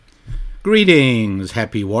Greetings,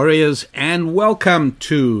 happy warriors, and welcome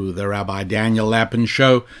to the Rabbi Daniel Lapin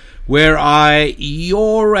Show, where I,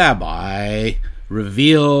 your rabbi,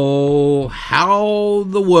 reveal how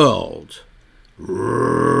the world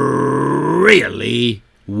really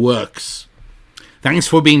works. Thanks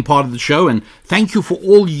for being part of the show, and thank you for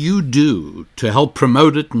all you do to help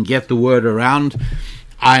promote it and get the word around.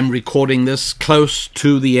 I'm recording this close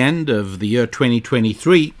to the end of the year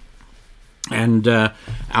 2023, and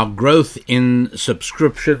our growth in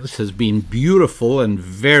subscriptions has been beautiful and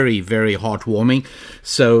very, very heartwarming.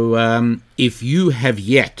 So if you have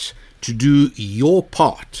yet to do your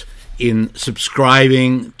part in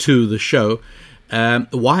subscribing to the show,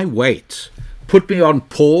 why wait? Put me on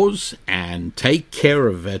pause and take care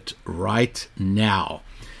of it right now.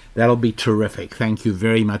 That'll be terrific. Thank you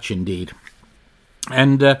very much indeed.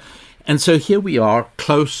 And so here we are,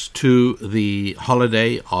 close to the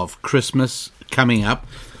holiday of Christmas coming up,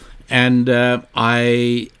 and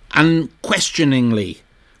I unquestioningly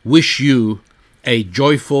wish you a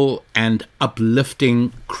joyful and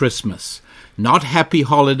uplifting Christmas. Not happy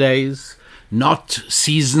holidays, not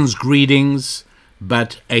season's greetings,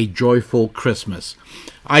 but a joyful Christmas.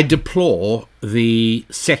 I deplore the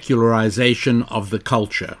secularization of the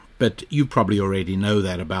culture, but you probably already know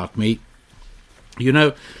that about me. You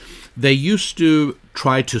know, they used to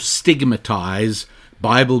try to stigmatize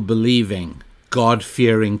Bible-believing,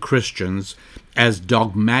 God-fearing Christians as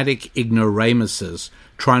dogmatic ignoramuses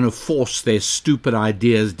trying to force their stupid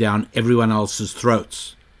ideas down everyone else's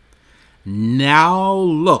throats. Now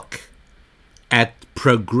look at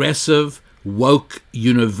progressive, woke,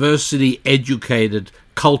 university-educated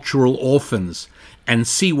cultural orphans and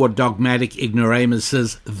see what dogmatic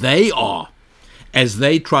ignoramuses they are as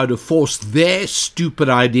they try to force their stupid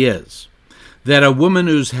ideas that a woman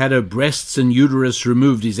who's had her breasts and uterus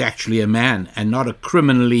removed is actually a man and not a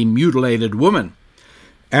criminally mutilated woman,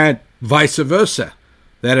 and vice versa,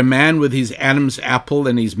 that a man with his Adam's apple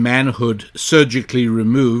and his manhood surgically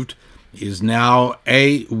removed is now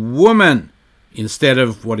a woman instead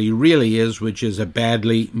of what he really is, which is a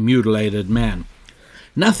badly mutilated man.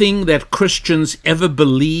 Nothing that Christians ever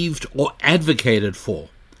believed or advocated for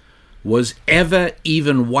was ever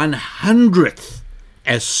even 1/100th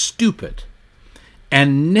as stupid,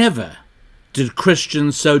 and never did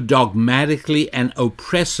Christians so dogmatically and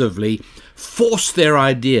oppressively force their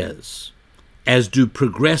ideas as do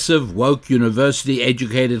progressive, woke,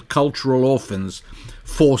 university-educated cultural orphans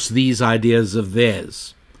force these ideas of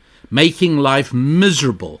theirs, making life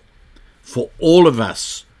miserable for all of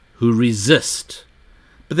us who resist.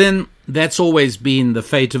 But then that's always been the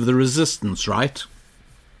fate of the resistance, right?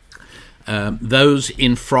 Those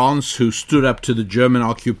in France who stood up to the German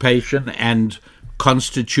occupation and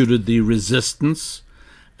constituted the resistance,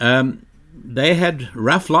 they had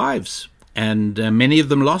rough lives, and many of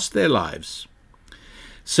them lost their lives.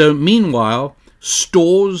 So meanwhile,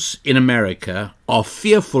 stores in America are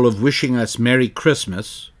fearful of wishing us Merry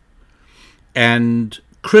Christmas, and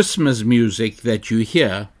Christmas music that you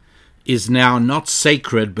hear is now not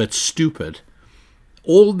sacred but stupid.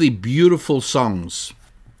 All the beautiful songs,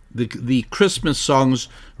 the Christmas songs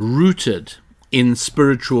rooted in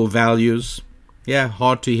spiritual values,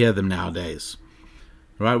 hard to hear them nowadays.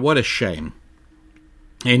 Right? What a shame.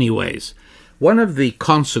 Anyways, one of the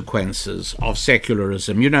consequences of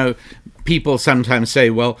secularism, people sometimes say,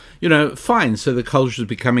 well, fine, so the culture is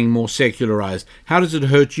becoming more secularized. How does it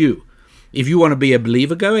hurt you? If you want to be a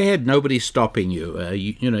believer, go ahead. Nobody's stopping you.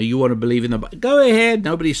 You want to believe in the Bible, go ahead.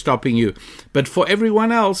 Nobody's stopping you. But for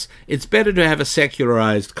everyone else, it's better to have a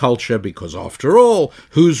secularized culture because, after all,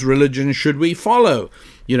 whose religion should we follow?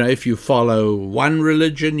 If you follow one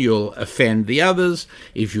religion, you'll offend the others.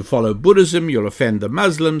 If you follow Buddhism, you'll offend the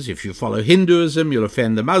Muslims. If you follow Hinduism, you'll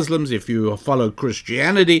offend the Muslims. If you follow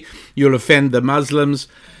Christianity, you'll offend the Muslims.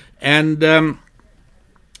 And,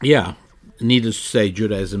 needless to say,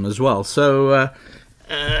 Judaism as well. So,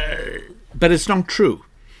 but it's not true.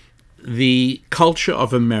 The culture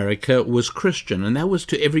of America was Christian, and that was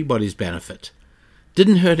to everybody's benefit.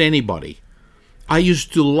 Didn't hurt anybody. I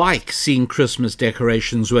used to like seeing Christmas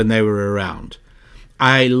decorations when they were around.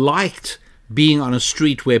 I liked being on a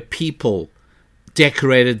street where people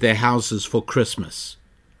decorated their houses for Christmas.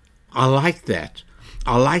 I liked that.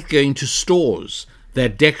 I liked going to stores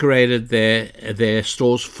that decorated their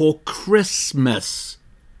stores for Christmas.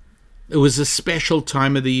 It was a special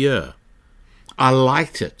time of the year. I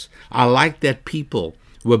liked it. I liked that people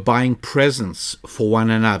were buying presents for one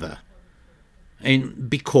another. And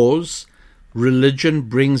because religion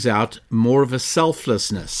brings out more of a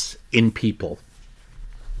selflessness in people.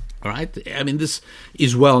 All right? I mean, this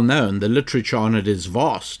is well known. The literature on it is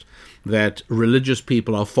vast. that religious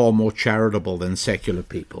people are far more charitable than secular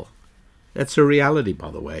people. That's a reality,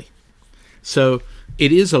 by the way. So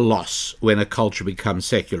it is a loss when a culture becomes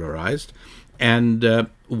secularized. And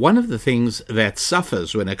one of the things that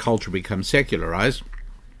suffers when a culture becomes secularized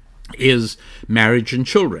is marriage and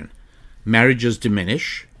children. Marriages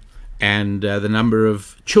diminish, and the number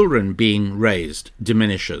of children being raised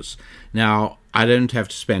diminishes. Now, I don't have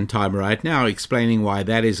to spend time right now explaining why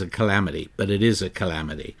that is a calamity, but it is a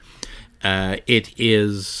calamity. It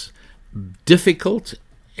is difficult.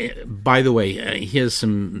 By the way, here's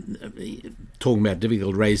some, talking about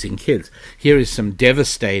difficult raising kids, here is some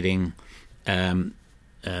devastating stats,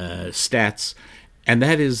 and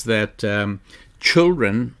that is that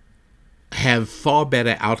children have far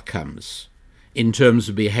better outcomes in terms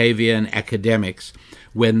of behavior and academics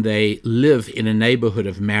when they live in a neighborhood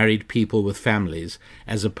of married people with families,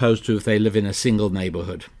 as opposed to if they live in a single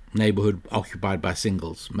neighborhood occupied by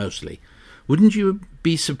singles mostly. Wouldn't you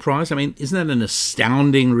be surprised? I mean, isn't that an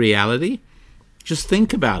astounding reality? Just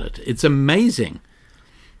think about it. It's amazing.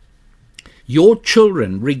 Your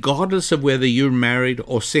children, regardless of whether you're married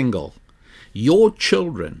or single, your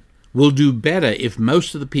children will do better if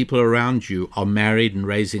most of the people around you are married and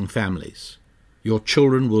raising families. Your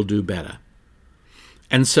children will do better.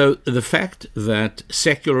 And so the fact that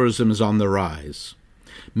secularism is on the rise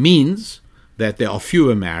means that there are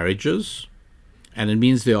fewer marriages, and it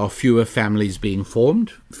means there are fewer families being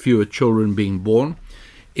formed, fewer children being born.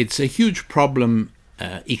 It's a huge problem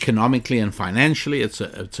economically and financially. It's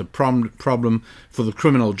a problem for the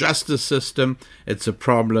criminal justice system. It's a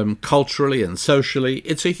problem culturally and socially.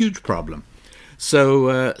 It's a huge problem.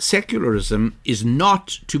 So secularism is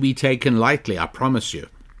not to be taken lightly, I promise you.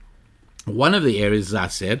 One of the areas, as I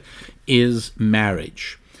said, is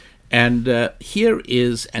marriage. And here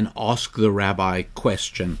is an Ask the Rabbi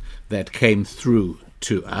question that came through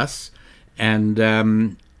to us, and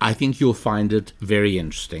I think you'll find it very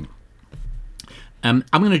interesting. I'm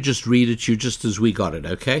going to just read it to you just as we got it,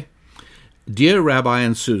 okay? Dear Rabbi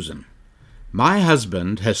and Susan, my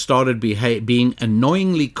husband has started being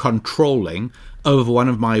annoyingly controlling over one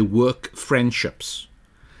of my work friendships.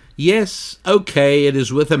 Yes, okay, it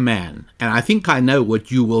is with a man, and I think I know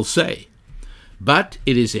what you will say. But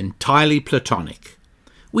it is entirely platonic.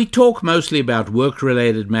 We talk mostly about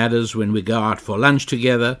work-related matters when we go out for lunch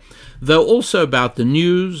together, though also about the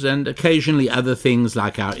news and occasionally other things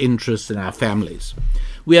like our interests and our families.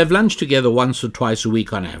 We have lunch together once or twice a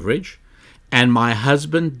week on average, and my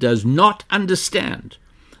husband does not understand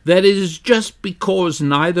that it is just because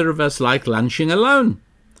neither of us like lunching alone.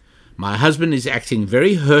 My husband is acting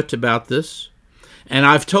very hurt about this, and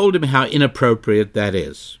I've told him how inappropriate that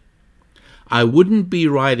is. I wouldn't be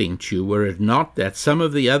writing to you were it not that some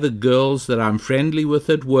of the other girls that I'm friendly with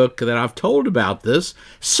at work that I've told about this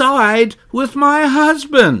side with my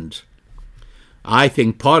husband. I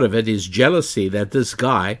think part of it is jealousy that this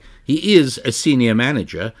guy, he is a senior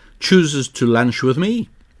manager, chooses to lunch with me.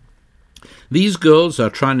 These girls are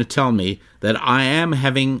trying to tell me that I am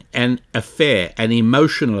having an affair, an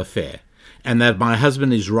emotional affair, and that my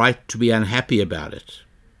husband is right to be unhappy about it.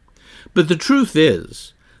 But the truth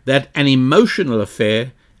is that an emotional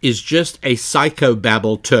affair is just a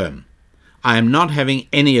psychobabble term. I am not having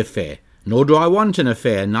any affair, nor do I want an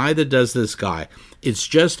affair, neither does this guy. It's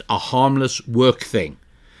just a harmless work thing.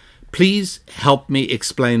 Please help me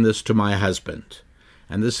explain this to my husband.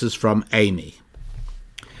 And this is from Amy.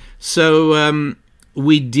 So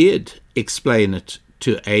we did explain it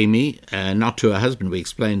to Amy, not to her husband. We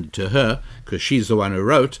explained it to her because she's the one who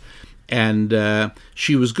wrote. And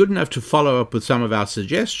she was good enough to follow up with some of our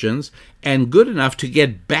suggestions and good enough to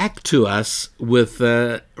get back to us with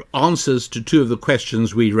answers to two of the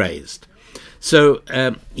questions we raised. So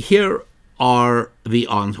here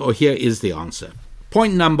is the answer.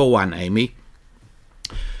 Point number one, Amy.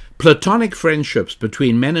 Platonic friendships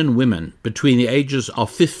between men and women between the ages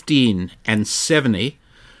of 15 and 70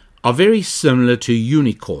 are very similar to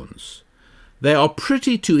unicorns. They are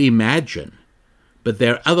pretty to imagine, but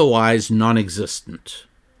they're otherwise non-existent.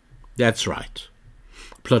 That's right.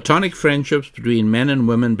 Platonic friendships between men and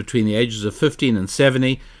women between the ages of 15 and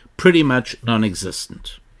 70, pretty much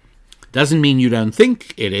non-existent. Doesn't mean you don't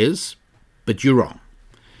think it is, but you're wrong.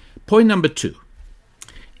 Point number two.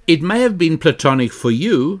 It may have been platonic for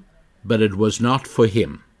you, but it was not for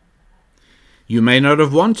him. You may not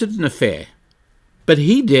have wanted an affair, but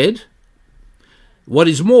he did. What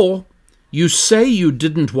is more, you say you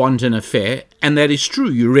didn't want an affair, and that is true.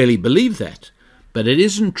 You really believe that. But it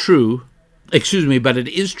isn't true. But it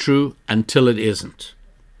is true until it isn't.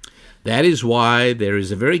 That is why there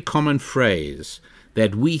is a very common phrase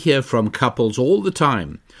that we hear from couples all the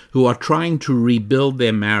time who are trying to rebuild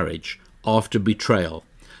their marriage after betrayal.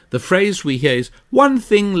 The phrase we hear is, one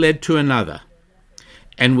thing led to another.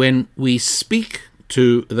 And when we speak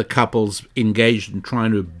to the couples engaged in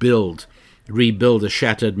trying to rebuild a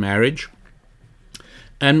shattered marriage,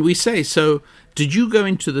 and we say, so did you go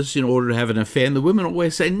into this in order to have an affair? And the women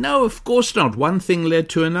always say, no, of course not. One thing led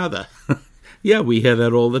to another. Yeah, we hear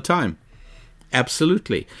that all the time.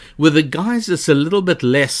 Absolutely. With the guys, it's a little bit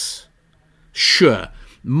less sure.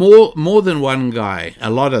 More than one guy,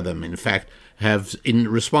 a lot of them, in fact, have, in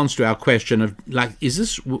response to our question of, like,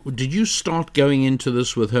 did you start going into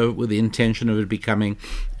this with her with the intention of it becoming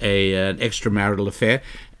an extramarital affair?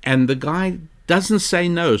 And the guy doesn't say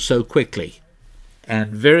no so quickly.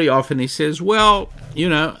 And very often he says, well,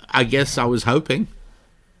 I guess I was hoping.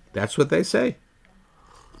 That's what they say.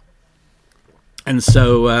 And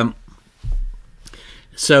so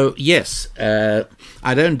yes, I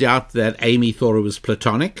don't doubt that Amy thought it was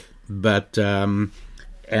platonic, but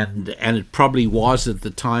and it probably was at the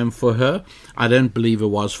time for her. I don't believe it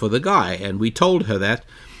was for the guy, and we told her that,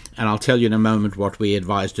 and I'll tell you in a moment what we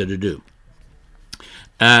advised her to do.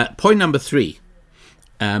 Point number 3,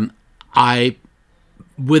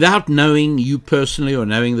 without knowing you personally or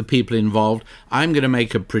knowing the people involved, I'm going to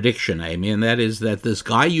make a prediction, Amy, and that is that this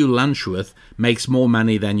guy you lunch with makes more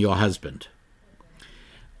money than your husband.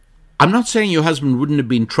 I'm not saying your husband wouldn't have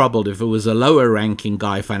been troubled if it was a lower-ranking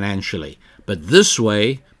guy financially, but this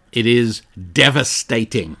way it is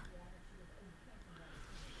devastating.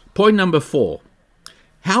 Point number 4.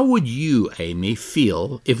 How would you, Amy,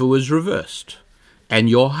 feel if it was reversed and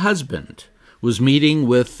your husband was meeting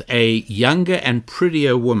with a younger and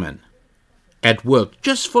prettier woman at work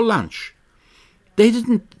just for lunch? They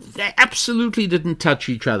absolutely didn't touch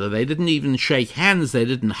each other. They didn't even shake hands. They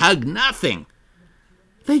didn't hug, nothing.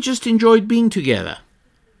 They just enjoyed being together.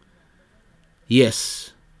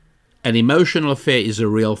 Yes, an emotional affair is a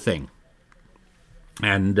real thing.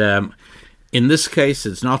 And in this case,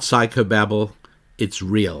 it's not psychobabble, it's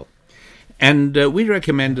real. And we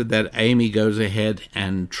recommended that Amy goes ahead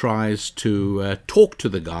and tries to talk to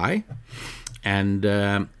the guy,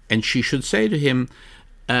 and she should say to him,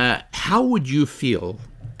 how would you feel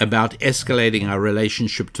about escalating our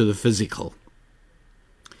relationship to the physical?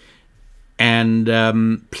 And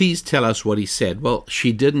please tell us what he said. Well,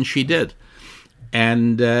 she did, and she did.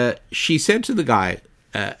 And she said to the guy,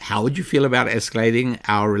 how would you feel about escalating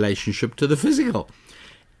our relationship to the physical?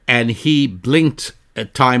 And he blinked a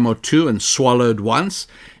time or two and swallowed once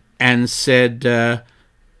and said,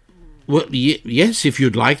 well, yes, if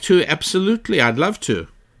you'd like to, absolutely, I'd love to.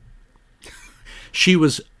 She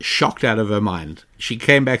was shocked out of her mind. She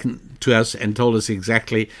came back to us and told us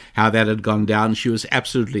exactly how that had gone down. She was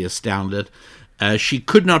absolutely astounded. She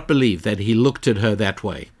could not believe that he looked at her that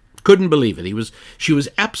way. Couldn't believe it. She was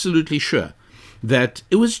absolutely sure that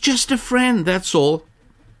it was just a friend, that's all.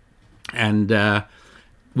 And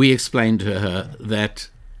we explained to her that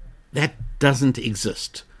that doesn't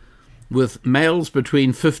exist. With males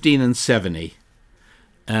between 15 and 70,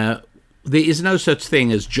 there is no such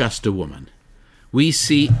thing as just a woman. We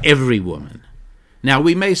see every woman. Now,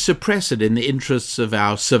 we may suppress it in the interests of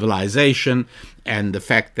our civilization and the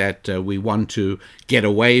fact that we want to get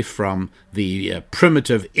away from the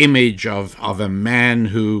primitive image of a man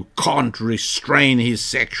who can't restrain his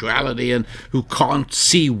sexuality and who can't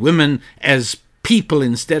see women as people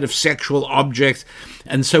instead of sexual objects.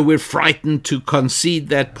 And so we're frightened to concede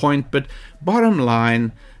that point. But bottom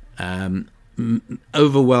line,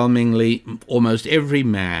 overwhelmingly, almost every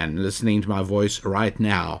man listening to my voice right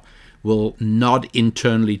now will nod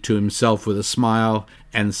internally to himself with a smile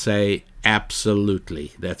and say,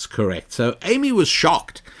 absolutely, that's correct. So Amy was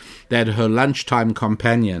shocked that her lunchtime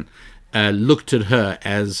companion looked at her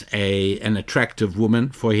as an attractive woman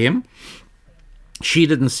for him. She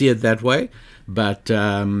didn't see it that way, but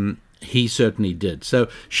he certainly did. So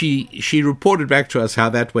she reported back to us how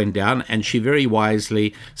that went down, and she very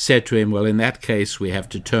wisely said to him, well, in that case, we have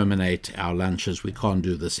to terminate our lunches. We can't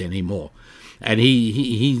do this anymore. And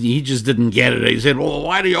he just didn't get it. He said, well,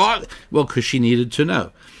 why do you want? Well, because she needed to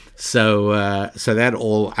know. So that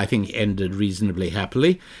all, I think, ended reasonably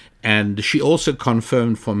happily. And she also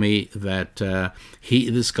confirmed for me that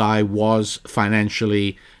this guy was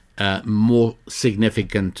financially more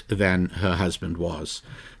significant than her husband was.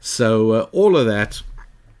 So all of that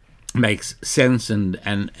makes sense,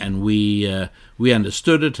 and we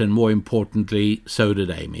understood it, and more importantly, so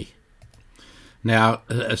did Amy. Now,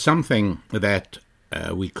 something that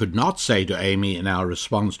we could not say to Amy in our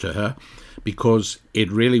response to her, because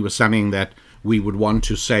it really was something that we would want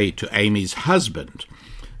to say to Amy's husband,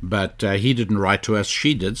 but he didn't write to us,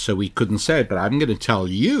 she did, so we couldn't say it. But I'm going to tell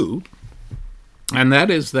you, and that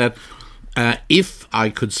is that if I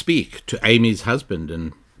could speak to Amy's husband,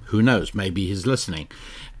 and who knows, maybe he's listening,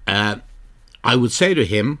 I would say to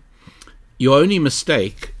him, your only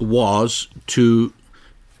mistake was to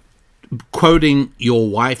quoting your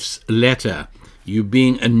wife's letter, you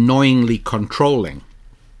being annoyingly controlling.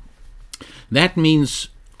 That means,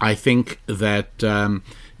 I think, that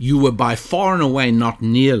you were by far and away not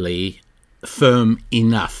nearly firm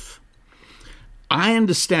enough. I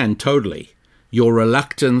understand totally your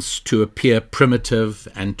reluctance to appear primitive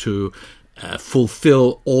and to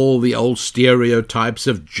fulfill all the old stereotypes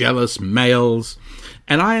of jealous males.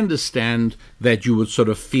 And I understand that you would sort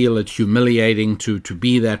of feel it humiliating to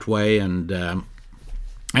be that way. And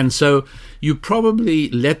so you probably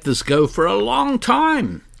let this go for a long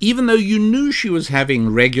time, even though you knew she was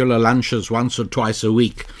having regular lunches once or twice a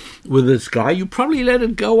week with this guy. You probably let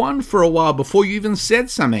it go on for a while before you even said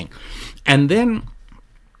something. And then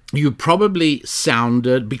you probably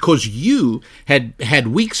sounded, because you had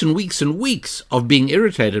weeks and weeks and weeks of being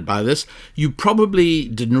irritated by this, you probably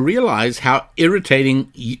didn't realize how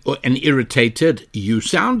irritating and irritated you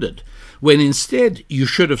sounded, when instead you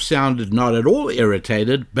should have sounded not at all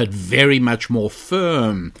irritated, but very much more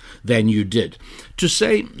firm than you did. To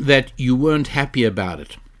say that you weren't happy about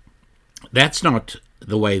it, that's not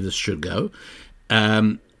the way this should go.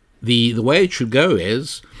 The way it should go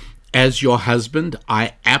is, as your husband,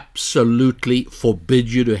 I absolutely forbid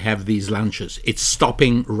you to have these lunches. It's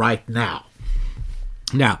stopping right now.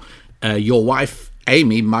 Now, your wife,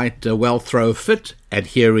 Amy, might well throw a fit at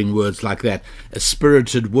hearing words like that. A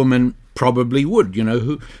spirited woman probably would. You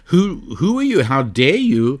know, who are you? How dare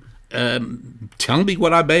you tell me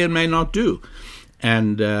what I may and may not do?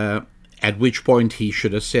 And at which point he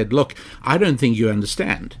should have said, look, I don't think you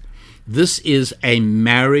understand. This is a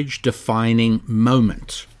marriage-defining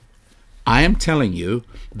moment. I am telling you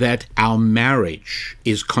that our marriage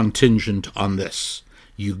is contingent on this.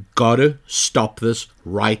 You got to stop this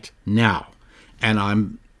right now. And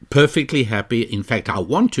I'm perfectly happy. In fact, I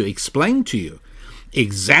want to explain to you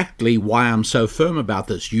exactly why I'm so firm about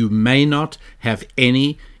this. You may not have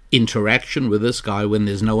any interaction with this guy when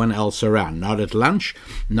there's no one else around. Not at lunch,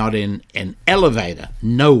 not in an elevator,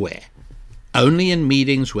 nowhere. Only in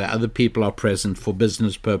meetings where other people are present for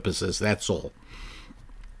business purposes, that's all.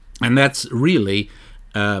 And that's really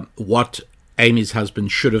what Amy's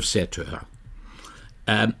husband should have said to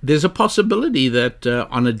her. There's a possibility that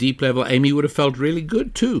on a deep level, Amy would have felt really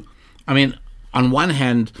good too. I mean, on one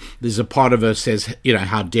hand, there's a part of her says, you know,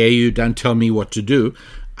 how dare you, don't tell me what to do.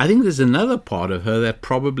 I think there's another part of her that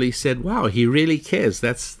probably said, wow, he really cares.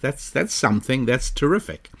 That's something, that's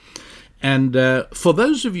terrific. And for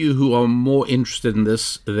those of you who are more interested in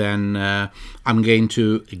this than I'm going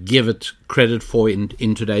to give it credit for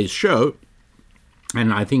in today's show,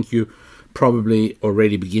 and I think you probably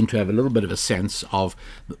already begin to have a little bit of a sense of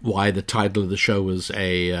why the title of the show was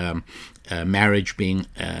a marriage being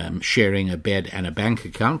sharing a bed and a bank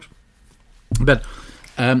account. But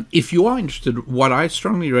if you are interested, what I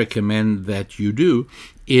strongly recommend that you do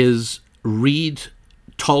is read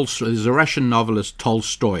Tolstoy. There's a Russian novelist,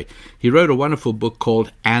 Tolstoy. He wrote a wonderful book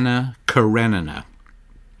called Anna Karenina.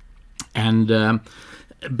 And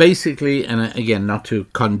basically, and again, not to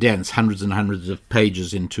condense hundreds and hundreds of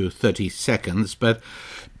pages into 30 seconds, but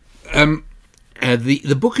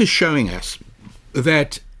the book is showing us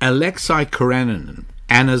that Alexei Karenin,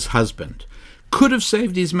 Anna's husband, could have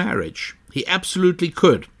saved his marriage. He absolutely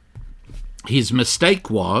could. His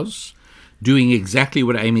mistake was doing exactly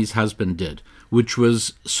what Amy's husband did, which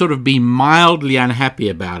was sort of be mildly unhappy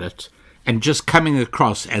about it and just coming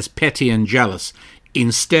across as petty and jealous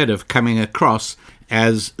instead of coming across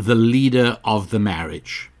as the leader of the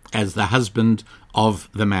marriage, as the husband of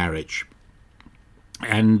the marriage.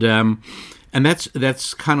 And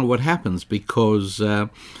that's kind of what happens, because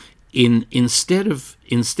instead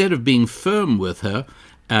of being firm with her,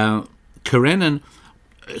 Karenin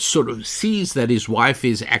sort of sees that his wife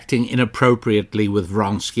is acting inappropriately with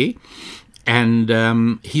Vronsky,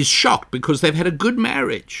 and he's shocked because they've had a good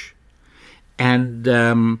marriage,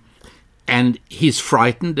 and he's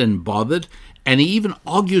frightened and bothered, and he even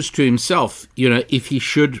argues to himself, you know, if he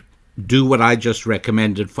should do what I just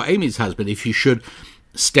recommended for Amy's husband, if he should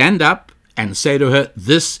stand up and say to her,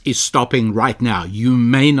 this is stopping right now. You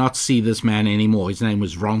may not see this man anymore. His name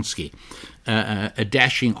was Vronsky, a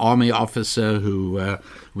dashing army officer who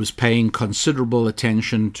was paying considerable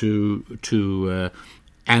attention to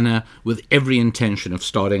Anna with every intention of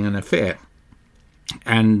starting an affair.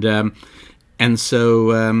 And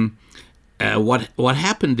so what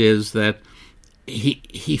happened is that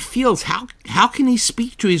he feels, how can he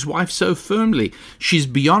speak to his wife so firmly? She's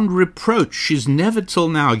beyond reproach. She's never till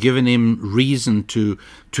now given him reason to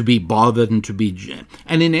be bothered and to be.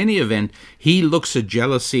 And in any event, he looks at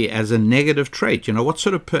jealousy as a negative trait. What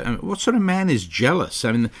sort of man is jealous?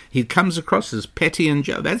 I mean, he comes across as petty and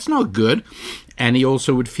jealous. That's not good. And he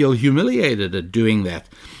also would feel humiliated at doing that.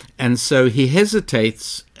 And so he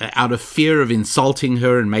hesitates out of fear of insulting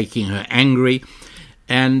her and making her angry.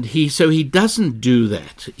 And he doesn't do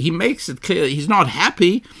that. He makes it clear he's not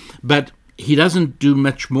happy, but he doesn't do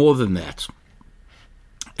much more than that.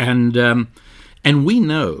 And we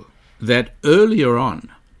know that earlier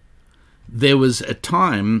on, there was a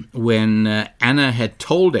time when Anna had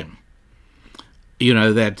told him,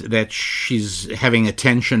 that she's having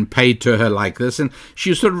attention paid to her like this, and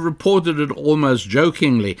she sort of reported it almost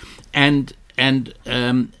jokingly, and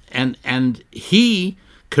he,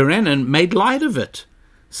 Karenin, made light of it,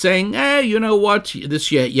 saying, you know what,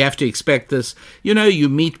 this year you have to expect this. You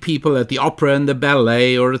meet people at the opera and the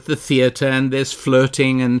ballet or at the theater, and there's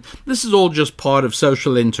flirting, and this is all just part of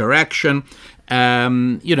social interaction.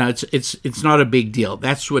 It's not a big deal.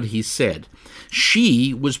 That's what he said.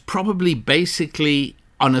 She was probably basically,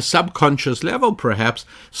 on a subconscious level perhaps,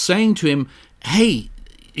 saying to him, hey,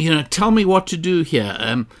 tell me what to do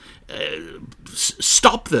here.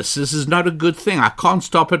 Stop this. This is not a good thing. I can't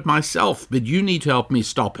stop it myself, but you need to help me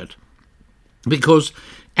stop it. Because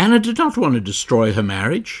Anna did not want to destroy her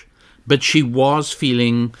marriage, but she was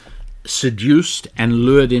feeling seduced and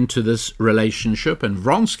lured into this relationship, and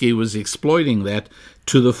Vronsky was exploiting that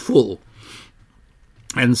to the full.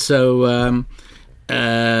 And so,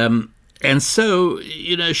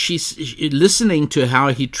 she's listening to how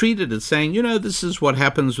he treated it, saying, this is what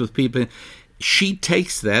happens with people. She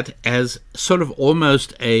takes that as sort of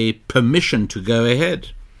almost a permission to go ahead.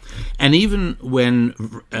 And even when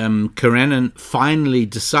Karenin finally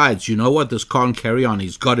decides, this can't carry on,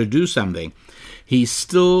 he's got to do something, he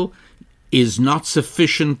still is not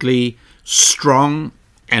sufficiently strong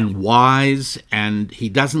and wise, and he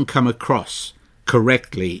doesn't come across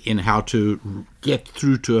correctly in how to get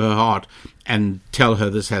through to her heart and tell her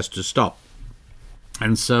this has to stop.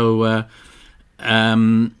 And so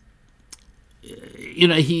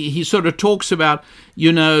he sort of talks about,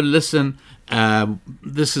 listen,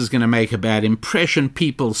 this is going to make a bad impression.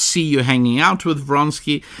 People see you hanging out with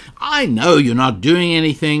Vronsky. I know you're not doing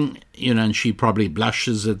anything, and she probably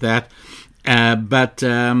blushes at that. But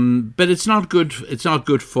it's not good. It's not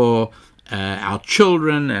good for our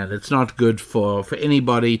children, and it's not good for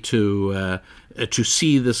anybody to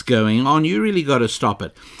see this going on. You really got to stop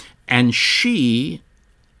it. And she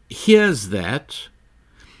hears that,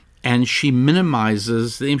 and she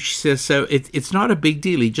minimizes them. She says, so it's not a big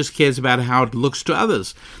deal. He just cares about how it looks to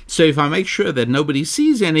others. So if I make sure that nobody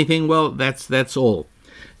sees anything, well, that's all.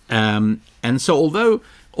 And so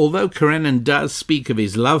although Karenin does speak of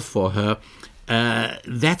his love for her,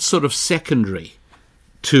 that's sort of secondary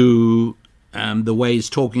to the way he's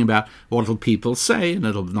talking about what will people say, and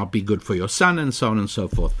it'll not be good for your son, and so on and so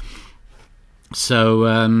forth.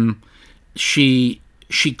 So she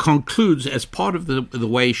concludes, as part of the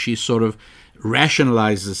way she sort of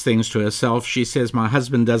rationalizes things to herself, she says, my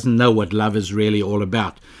husband doesn't know what love is really all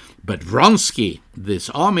about. But Vronsky, this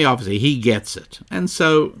army officer, he gets it. And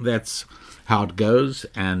so that's how it goes.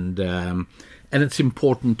 And it's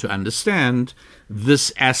important to understand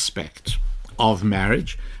this aspect of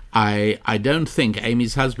marriage. I don't think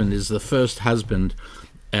Amy's husband is the first husband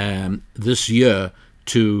this year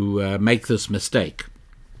to make this mistake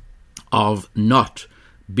of not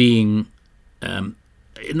being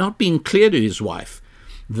clear to his wife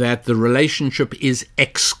that the relationship is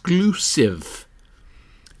exclusive,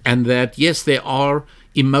 and that, yes, there are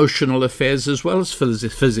emotional affairs as well as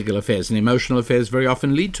physical affairs, and emotional affairs very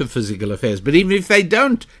often lead to physical affairs. But even if they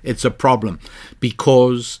don't, it's a problem,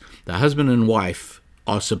 because the husband and wife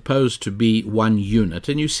are supposed to be one unit.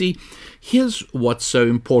 And you see, here's what's so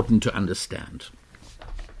important to understand.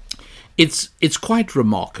 It's quite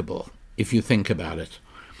remarkable, if you think about it,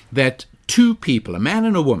 that two people, a man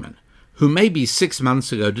and a woman, who maybe 6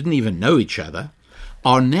 months ago didn't even know each other,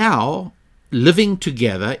 are now living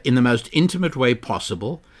together in the most intimate way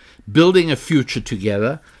possible, building a future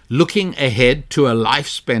together, looking ahead to a life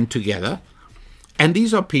spent together. And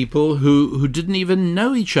these are people who didn't even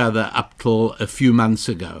know each other up till a few months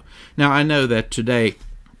ago. Now, I know that today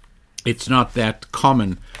it's not that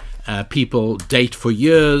common. People date for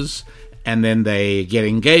years, and then they get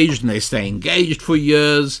engaged, and they stay engaged for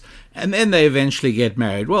years, and then they eventually get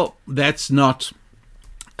married. Well, that's not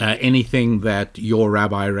anything that your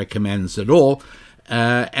rabbi recommends at all.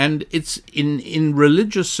 And it's in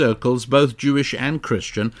religious circles, both Jewish and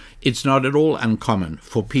Christian, it's not at all uncommon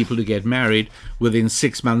for people to get married within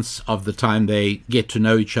 6 months of the time they get to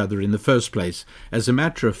know each other in the first place. As a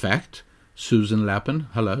matter of fact, Susan Lappin,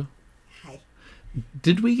 hello. Hi.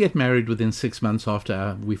 Did we get married within 6 months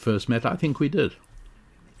after we first met? I think we did.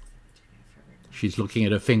 She's looking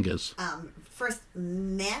at her fingers. First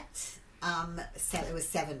met, it was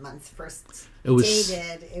 7 months. First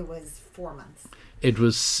dated, it was 4 months. It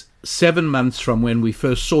was 7 months from when we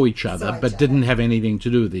first saw each other, but didn't have anything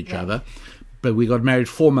to do with each other. But we got married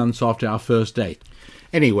 4 months after our first date.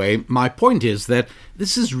 Anyway, my point is that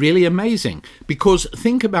this is really amazing, because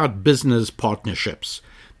think about business partnerships.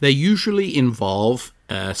 They usually involve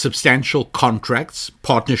substantial contracts,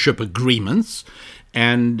 partnership agreements,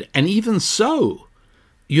 and even so,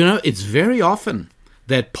 it's very often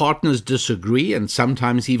that partners disagree and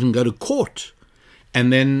sometimes even go to court,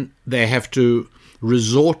 and then they have to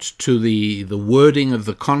resort to the wording of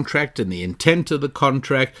the contract and the intent of the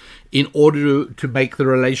contract in order to make the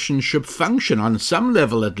relationship function on some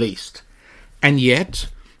level at least. And yet,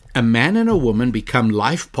 a man and a woman become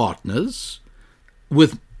life partners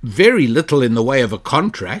with very little in the way of a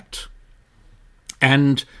contract,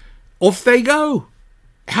 and off they go.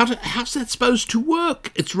 How's that supposed to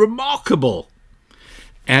work? It's remarkable.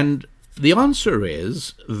 And the answer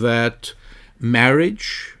is that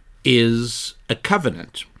marriage is a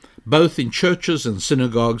covenant. Both in churches and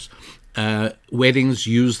synagogues, weddings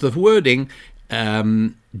use the wording,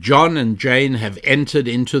 John and Jane have entered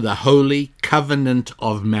into the holy covenant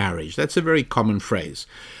of marriage. That's a very common phrase.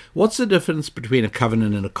 What's the difference between a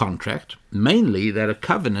covenant and a contract? Mainly that a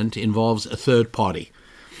covenant involves a third party.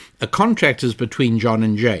 A contract is between John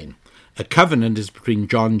and Jane. A covenant is between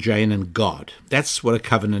John, Jane, and God. That's what a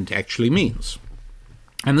covenant actually means.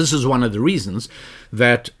 And this is one of the reasons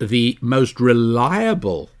that the most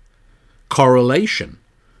reliable correlation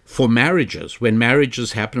for marriages, when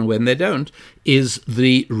marriages happen and when they don't, is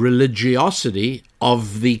the religiosity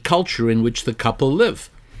of the culture in which the couple live.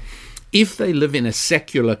 If they live in a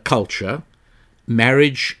secular culture,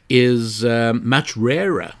 marriage is much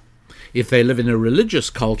rarer. If they live in a religious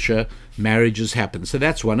culture, marriages happen. So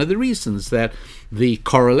that's one of the reasons that the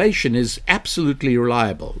correlation is absolutely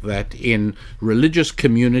reliable, that in religious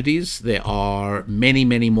communities there are many,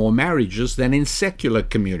 many more marriages than in secular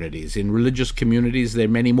communities. In religious communities there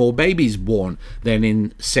are many more babies born than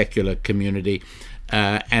in secular community.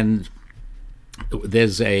 And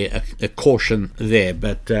there's a caution there.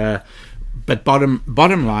 But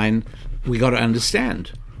bottom line, we got to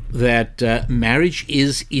understand that marriage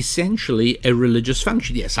is essentially a religious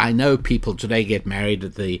function. Yes, I know people today get married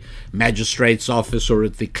at the magistrate's office or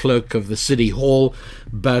at the clerk of the city hall,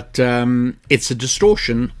 but it's a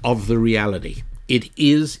distortion of the reality. It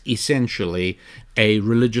is essentially a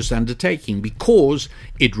religious undertaking because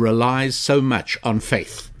it relies so much on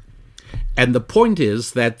faith. And the point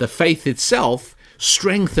is that the faith itself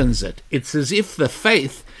strengthens it. It's as if the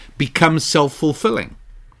faith becomes self-fulfilling.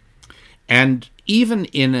 And even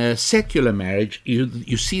in a secular marriage,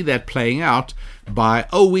 you see that playing out by,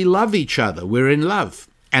 we love each other, we're in love.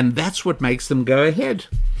 And that's what makes them go ahead.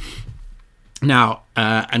 Now,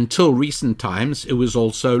 until recent times, it was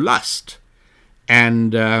also lust.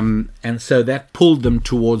 And so that pulled them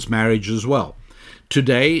towards marriage as well.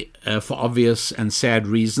 Today, for obvious and sad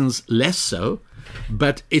reasons, less so,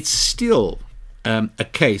 but it's still a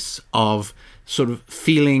case of sort of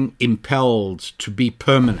feeling impelled to be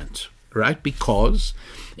permanent. Right? Because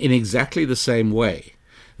in exactly the same way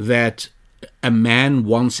that a man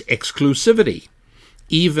wants exclusivity,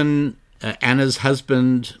 even Anna's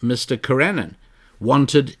husband, Mr. Karenin,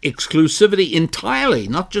 wanted exclusivity entirely,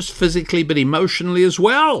 not just physically, but emotionally as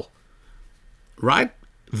well. Right?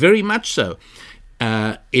 Very much so.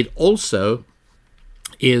 It also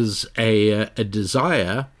is a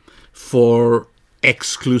desire for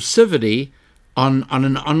exclusivity on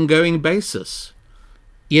an ongoing basis.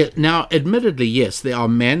 Yeah, now, admittedly, yes, there are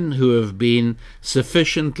men who have been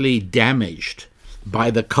sufficiently damaged by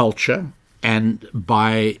the culture and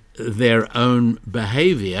by their own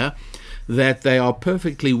behavior that they are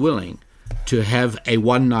perfectly willing to have a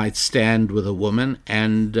one-night stand with a woman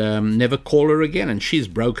and never call her again. And she's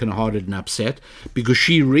broken-hearted and upset because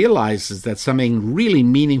she realizes that something really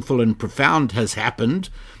meaningful and profound has happened,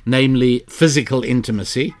 namely physical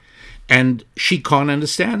intimacy. And she can't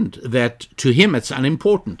understand that to him it's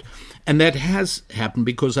unimportant. And that has happened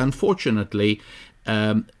because, unfortunately,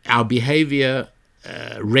 our behavior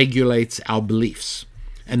regulates our beliefs.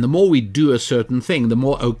 And the more we do a certain thing, the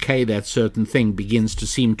more okay that certain thing begins to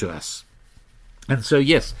seem to us. And so,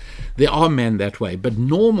 yes, there are men that way, but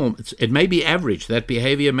normal, it may be average. That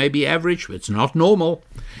behavior may be average, but it's not normal.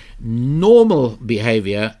 Normal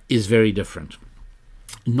behavior is very different.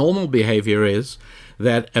 Normal behavior is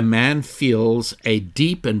that a man feels a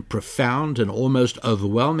deep and profound and almost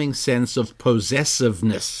overwhelming sense of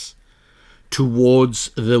possessiveness towards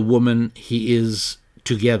the woman he is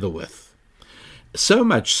together with. So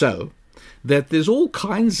much so that there's all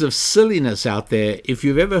kinds of silliness out there. If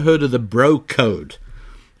you've ever heard of the bro code,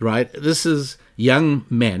 right? This is young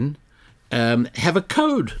men have a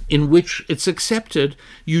code in which it's accepted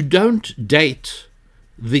you don't date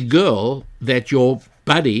the girl that your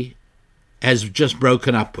buddy has just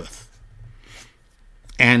broken up with.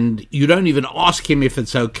 And you don't even ask him if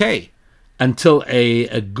it's okay until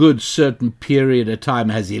a good certain period of time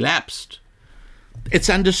has elapsed. It's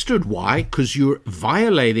understood. Why? Because you're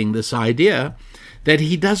violating this idea that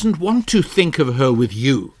he doesn't want to think of her with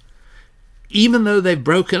you. Even though they've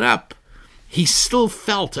broken up, he still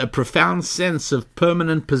felt a profound sense of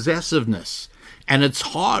permanent possessiveness. And it's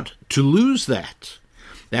hard to lose that.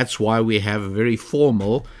 That's why we have a very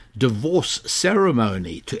formal divorce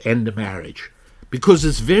ceremony to end a marriage. Because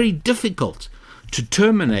it's very difficult to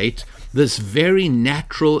terminate this very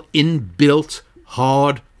natural, inbuilt,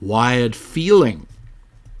 hard-wired feeling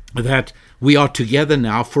that we are together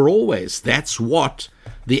now for always. That's what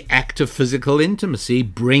the act of physical intimacy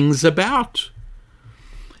brings about.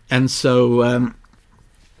 And so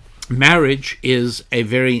marriage is a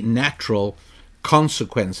very natural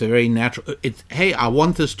consequence, a very natural, hey, I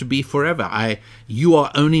want this to be forever. You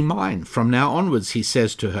are only mine from now onwards, he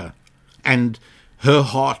says to her. And her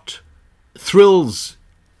heart thrills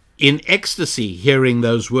in ecstasy hearing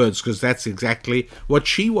those words, because that's exactly what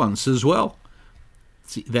she wants as well.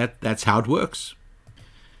 See, that's how it works.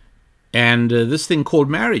 And this thing called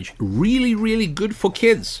marriage, really, really good for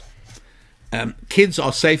kids. Kids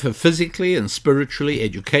are safer physically and spiritually,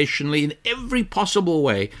 educationally, in every possible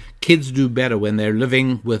way. Kids do better when they're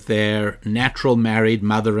living with their natural married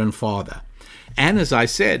mother and father. And as I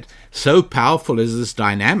said, so powerful is this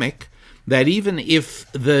dynamic that even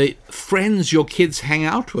if the friends your kids hang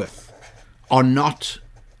out with are not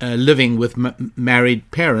living with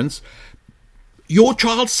married parents, your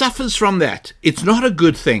child suffers from that. It's not a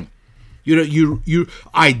good thing. You know, you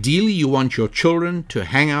ideally you want your children to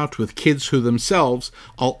hang out with kids who themselves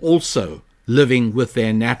are also living with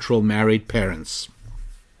their natural married parents.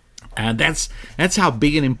 And that's how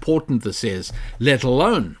big and important this is, let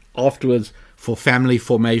alone afterwards for family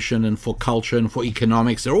formation and for culture and for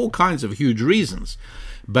economics. There are all kinds of huge reasons.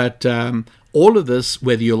 But all of this,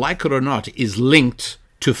 whether you like it or not, is linked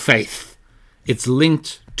to faith. It's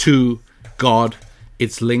linked to God.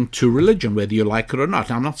 It's linked to religion, whether you like it or not.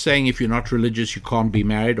 I'm not saying if you're not religious, you can't be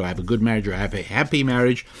married or have a good marriage or have a happy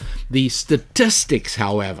marriage. The statistics,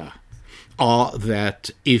 however, are that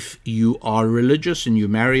if you are religious and you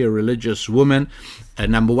marry a religious woman,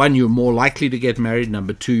 number one, you're more likely to get married.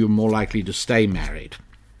 Number two, you're more likely to stay married.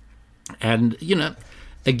 And, you know,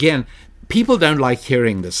 again, people don't like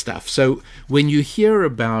hearing this stuff. So when you hear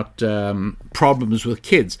about problems with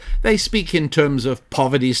kids, they speak in terms of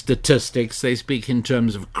poverty statistics, they speak in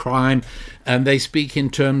terms of crime, and they speak in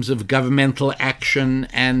terms of governmental action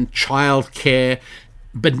and child care.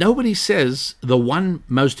 But nobody says the one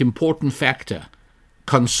most important factor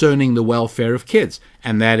concerning the welfare of kids,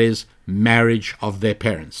 and that is marriage of their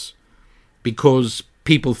parents. Because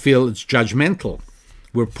people feel it's judgmental.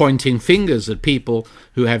 We're pointing fingers at people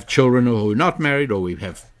who have children who are not married, or we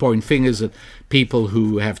have point fingers at people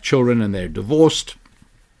who have children and they're divorced.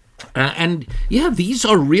 And yeah, these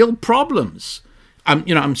are real problems.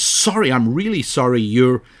 I'm sorry. I'm really sorry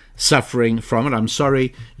you're suffering from it. I'm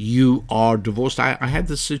sorry you are divorced. I had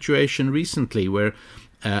this situation recently where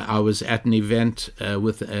I was at an event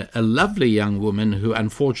with a lovely young woman who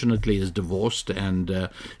unfortunately is divorced, and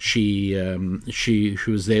she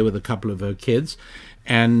was there with a couple of her kids.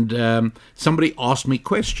 And somebody asked me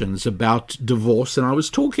questions about divorce, and I was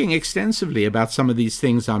talking extensively about some of these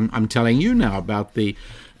things I'm telling you now about the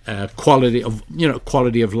quality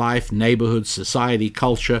of life, neighborhood, society,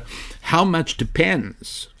 culture. How much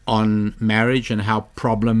depends on marriage and how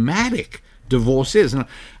problematic divorce is. And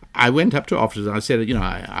I went up to her afterwards and I said,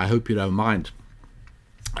 I hope you don't mind.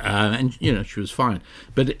 And she was fine,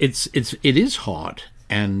 but it is hard,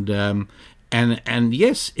 and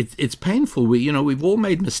yes, it's painful. We've all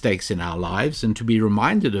made mistakes in our lives, and to be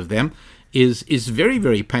reminded of them is very,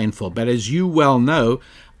 very painful. But as you well know,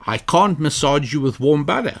 I can't massage you with warm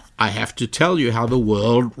butter. I have to tell you how the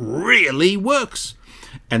world really works.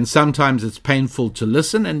 And sometimes it's painful to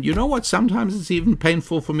listen, and you know what? Sometimes it's even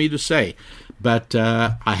painful for me to say. But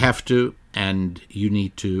I have to and you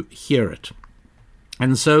need to hear it.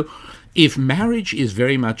 And so if marriage is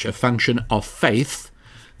very much a function of faith,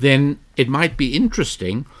 then it might be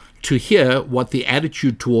interesting to hear what the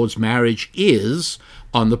attitude towards marriage is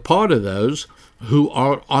on the part of those who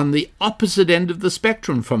are on the opposite end of the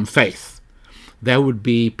spectrum from faith. There would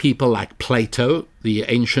be people like Plato, the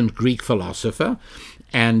ancient Greek philosopher,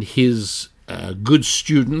 and his good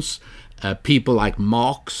students, people like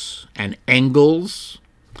Marx and Engels,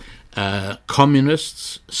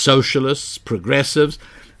 communists, socialists, progressives.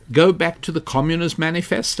 Go back to the Communist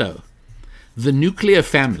Manifesto. The nuclear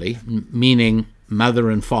family, meaning mother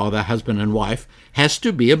and father, husband and wife, has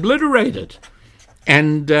to be obliterated.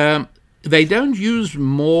 And they don't use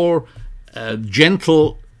more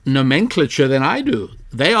gentle nomenclature than I do.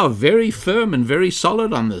 They are very firm and very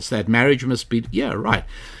solid on this, that marriage must be, yeah, right.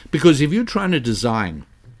 Because if you're trying to design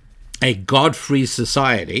a God-free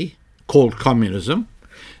society called communism,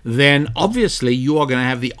 then obviously you are going to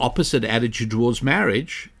have the opposite attitude towards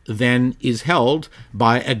marriage than is held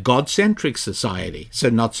by a God-centric society. So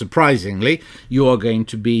not surprisingly, you are going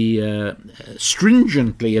to be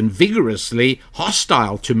stringently and vigorously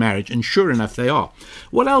hostile to marriage, and sure enough they are.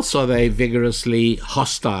 What else are they vigorously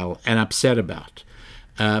hostile and upset about?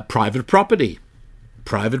 Private property,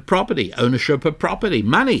 ownership of property,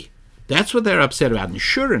 money. That's what they're upset about. And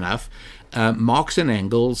sure enough, Marx and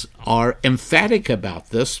Engels are emphatic about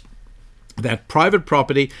this, that private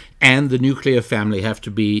property and the nuclear family have to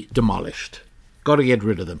be demolished. Got to get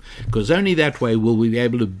rid of them, because only that way will we be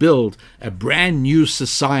able to build a brand new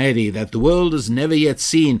society that the world has never yet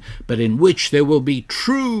seen, but in which there will be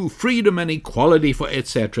true freedom and equality for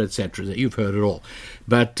etc., etc. You've heard it all.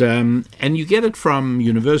 But and you get it from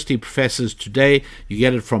university professors today, you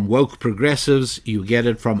get it from woke progressives, you get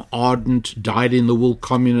it from ardent, dyed-in-the-wool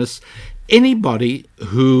communists. Anybody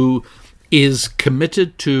who is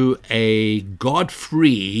committed to a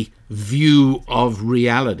God-free view of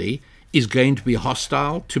reality is going to be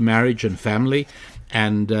hostile to marriage and family,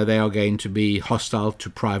 and they are going to be hostile to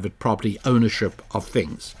private property ownership of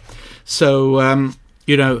things. So,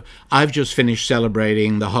 I've just finished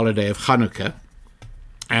celebrating the holiday of Hanukkah,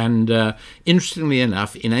 and interestingly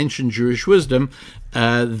enough, in ancient Jewish wisdom,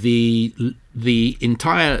 the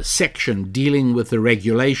entire section dealing with the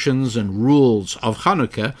regulations and rules of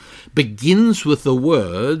Hanukkah begins with the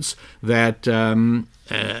words that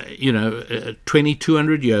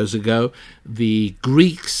 2,200 years ago, the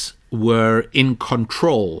Greeks were in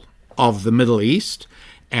control of the Middle East,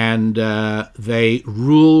 and they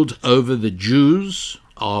ruled over the Jews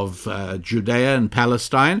of Judea and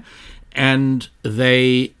Palestine, and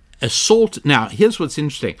they assault. Now, here's what's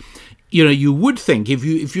interesting. You would think, if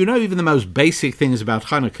you know even the most basic things about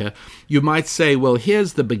Hanukkah, you might say, well,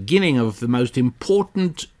 here's the beginning of the most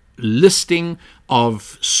important listing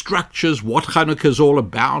of structures, what Hanukkah is all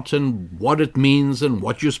about and what it means and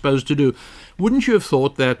what you're supposed to do. Wouldn't you have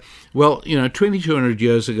thought that, 2,200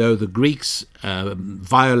 years ago, the Greeks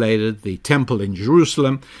violated the temple in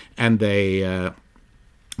Jerusalem, and they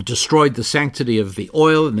destroyed the sanctity of the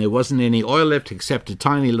oil, and there wasn't any oil left except a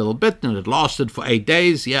tiny little bit, and it lasted for 8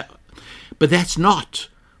 days. Yeah, but that's not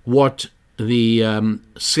what the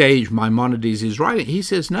sage Maimonides is writing. He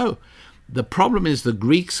says, no, the problem is the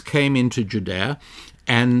Greeks came into Judea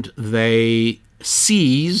and they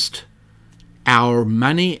seized our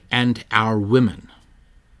money and our women.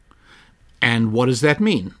 And what does that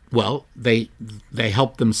mean? Well, they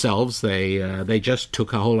helped themselves. They just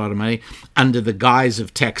took a whole lot of money under the guise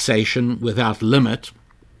of taxation without limit,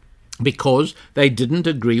 because they didn't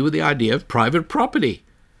agree with the idea of private property.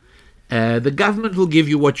 The government will give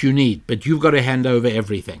you what you need, but you've got to hand over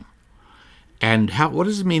everything. And what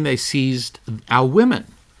does it mean they seized our women?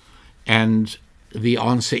 And the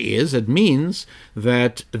answer is, it means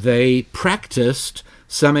that they practiced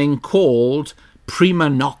something called prima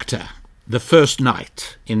nocta, the first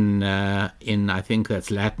night. In I think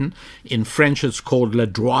that's Latin. In French, it's called le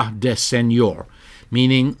droit de seigneur,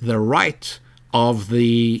 meaning the right of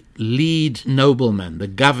the lead nobleman, the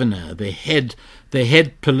governor, the head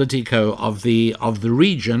politico of the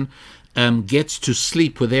region, gets to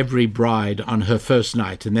sleep with every bride on her first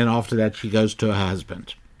night, and then after that she goes to her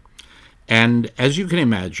husband. And as you can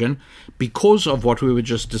imagine, because of what we were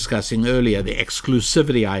just discussing earlier, the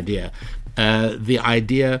exclusivity idea, the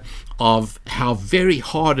idea of how very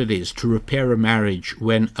hard it is to repair a marriage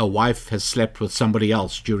when a wife has slept with somebody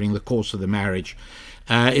else during the course of the marriage,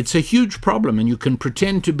 it's a huge problem, and you can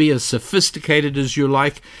pretend to be as sophisticated as you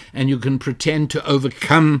like, and you can pretend to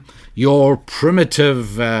overcome your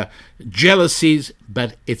primitive jealousies,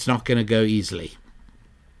 but it's not going to go easily.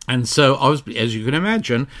 And so, obviously, as you can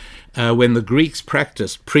imagine, when the Greeks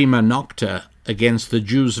practiced prima nocta against the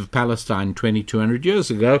Jews of Palestine 2,200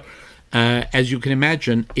 years ago, as you can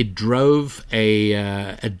imagine, it drove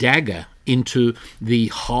a dagger into the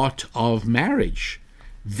heart of marriage.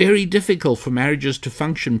 Very difficult for marriages to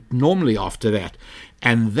function normally after that.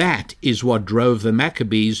 And that is what drove the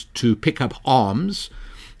Maccabees to pick up arms.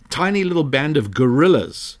 Tiny little band of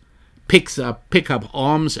guerrillas pick up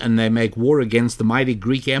arms, and they make war against the mighty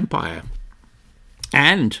Greek Empire.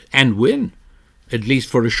 And win, at least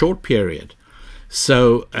for a short period.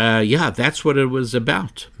 So, that's what it was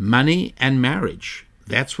about. Money and marriage.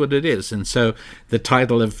 That's what it is. And so the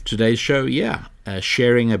title of today's show,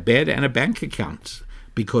 sharing a bed and a bank account,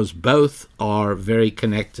 because both are very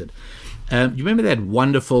connected. You remember that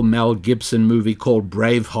wonderful Mel Gibson movie called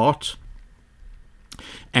Braveheart?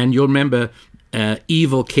 And you'll remember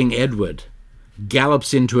evil King Edward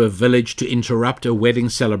gallops into a village to interrupt a wedding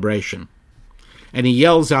celebration. And he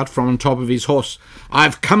yells out from on top of his horse,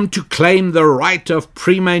 "I've come to claim the right of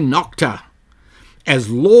prima nocta. As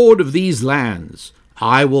lord of these lands,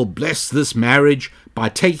 I will bless this marriage by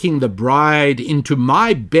taking the bride into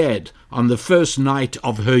my bed on the first night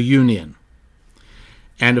of her union."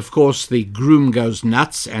 And of course the groom goes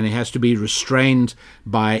nuts, and he has to be restrained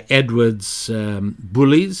by Edward's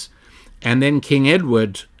bullies. And then King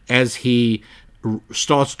Edward, as he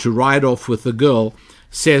starts to ride off with the girl,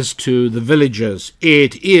 says to the villagers,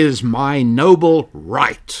 "It is my noble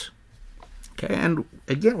right." Okay, and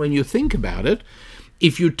again, when you think about it,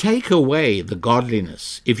 if you take away the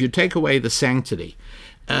godliness, if you take away the sanctity,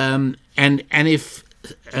 and if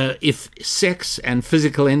sex and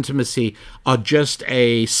physical intimacy are just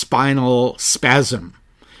a spinal spasm,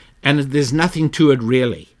 and there's nothing to it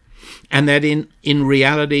really, and that in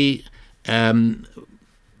reality,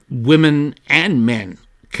 women and men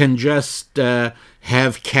can just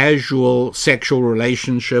have casual sexual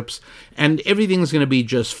relationships and everything's going to be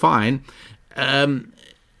just fine,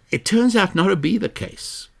 it turns out not to be the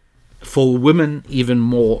case. For women even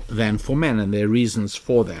more than for men, and there are reasons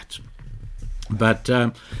for that. But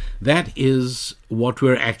that is what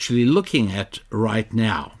we're actually looking at right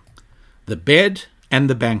now. The bed and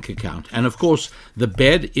the bank account. And of course, the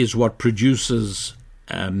bed is what produces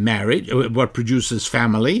marriage, what produces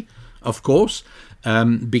family, of course,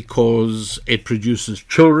 because it produces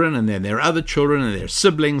children, and then there are other children, and there are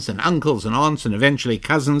siblings and uncles and aunts and eventually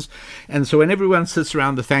cousins. And so when everyone sits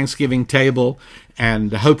around the Thanksgiving table,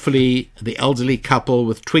 and hopefully the elderly couple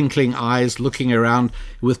with twinkling eyes looking around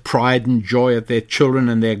with pride and joy at their children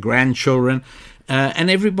and their grandchildren, and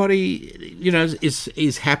everybody,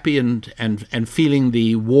 is happy and feeling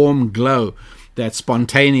the warm glow that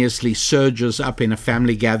spontaneously surges up in a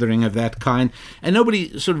family gathering of that kind, and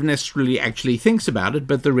nobody sort of necessarily actually thinks about it,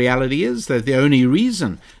 but the reality is that the only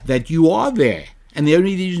reason that you are there, and the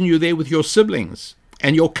only reason you're there with your siblings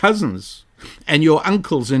and your cousins and your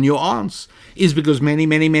uncles and your aunts, is because many,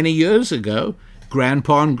 many, many years ago,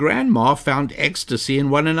 Grandpa and Grandma found ecstasy in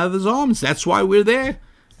one another's arms. That's why we're there.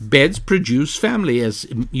 Beds produce family, as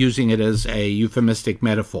using it as a euphemistic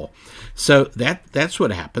metaphor. So that's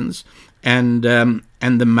what happens. And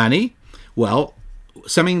the money, well,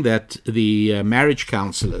 something that the marriage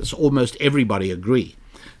counselors, almost everybody agree,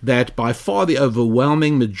 that by far the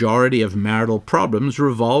overwhelming majority of marital problems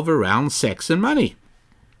revolve around sex and money,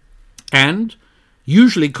 and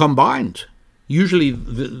usually combined, usually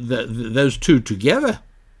those two together.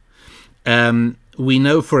 We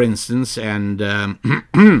know, for instance, and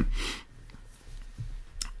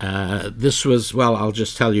this was, well, I'll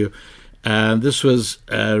just tell you, this was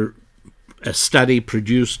a study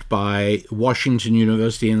produced by Washington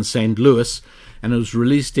University in St. Louis, and it was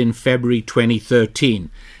released in February 2013.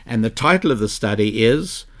 And the title of the study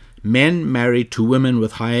is "Men Married to Women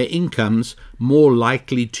with Higher Incomes More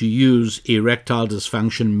Likely to Use Erectile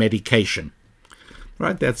Dysfunction Medication."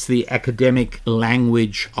 Right, that's the academic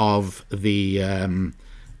language of the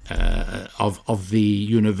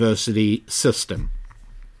university system.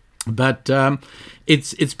 But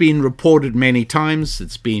it's been reported many times.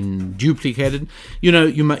 It's been duplicated.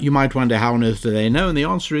 You might wonder, how on earth do they know? And the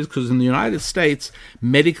answer is because in the United States,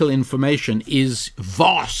 medical information is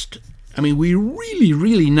vast. I mean, we really,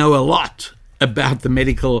 really know a lot about the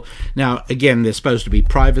medical. Now, again, there's supposed to be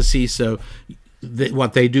privacy, so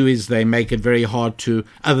what they do is they make it very hard to,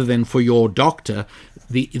 other than for your doctor,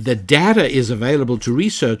 the data is available to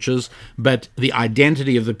researchers, but the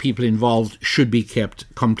identity of the people involved should be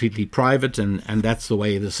kept completely private, and that's the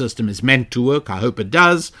way the system is meant to work. I hope it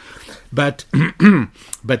does. But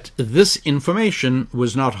but this information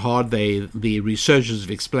was not hard. The researchers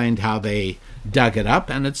have explained how they dug it up,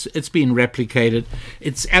 and it's been replicated.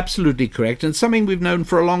 It's absolutely correct, and something we've known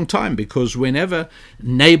for a long time, because whenever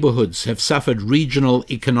neighborhoods have suffered regional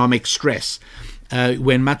economic stress,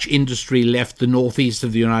 when much industry left the northeast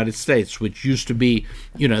of the United States, which used to be,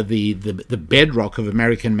 the bedrock of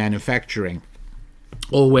American manufacturing,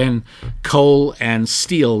 or when coal and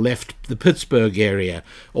steel left the Pittsburgh area,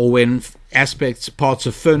 or when parts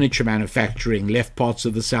of furniture manufacturing left parts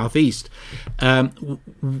of the southeast,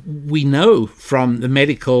 we know from the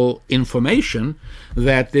medical information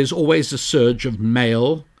that there's always a surge of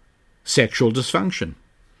male sexual dysfunction,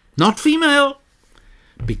 not female,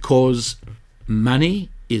 because money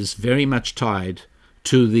is very much tied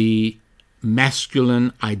to the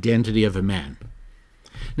masculine identity of a man.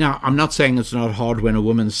 Now, I'm not saying it's not hard when a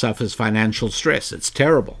woman suffers financial stress. It's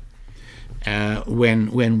terrible.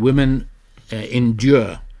 When women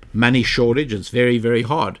endure money shortage, it's very, very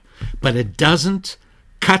hard. But it doesn't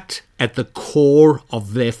cut at the core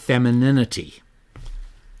of their femininity.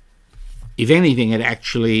 If anything, it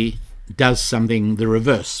actually does something the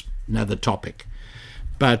reverse, another topic.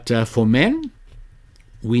 But for men,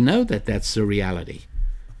 we know that that's the reality.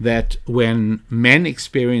 That when men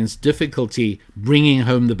experience difficulty bringing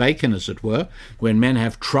home the bacon, as it were, when men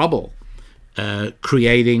have trouble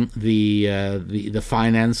creating the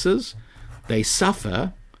finances, they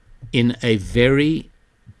suffer in a very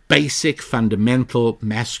basic, fundamental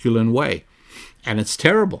masculine way. And it's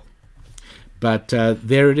terrible. But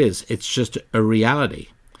there it is. It's just a reality.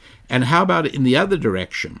 And how about in the other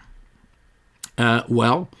direction?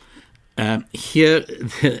 Here,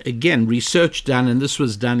 again, research done, and this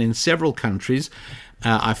was done in several countries.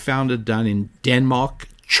 I found it done in Denmark,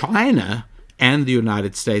 China, and the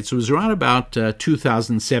United States. It was around about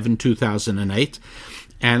 2007, 2008.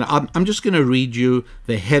 And I'm just going to read you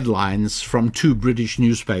the headlines from two British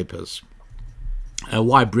newspapers.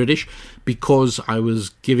 Why British? Because I was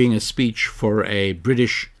giving a speech for a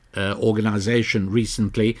British organization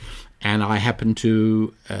recently, and I happened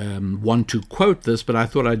to want to quote this, but I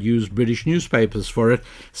thought I'd use British newspapers for it,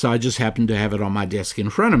 so I just happened to have it on my desk in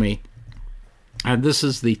front of me. And this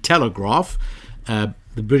is the Telegraph, the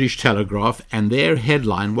British Telegraph, and their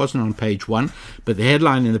headline wasn't on page 1, but the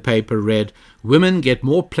headline in the paper read, "Women get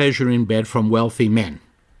more pleasure in bed from wealthy men."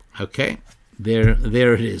 Okay, there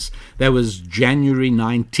it is. That was January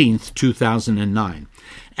 19th, 2009.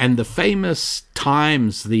 And the famous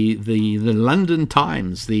Times, the London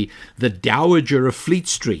Times, the Dowager of Fleet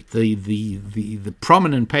Street, the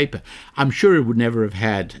prominent paper, I'm sure it would never have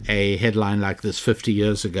had a headline like this 50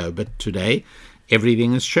 years ago, but today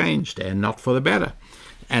everything has changed, and not for the better.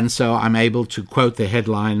 And so I'm able to quote the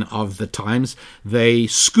headline of the Times. They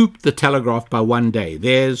scooped the Telegraph by one day.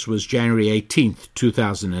 Theirs was January 18th,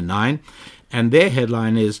 2009, and their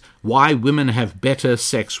headline is, "Why Women Have Better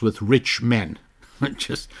Sex with Rich Men."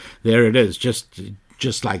 Just there it is,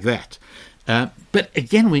 just like that. But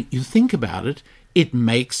again, when you think about it, it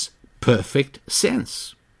makes perfect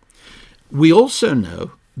sense. We also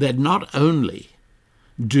know that not only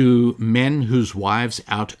do men whose wives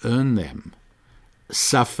out-earn them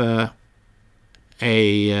suffer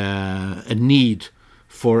a need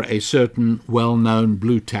for a certain well-known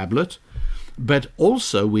blue tablet, but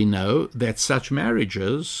also we know that such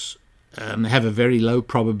marriages have a very low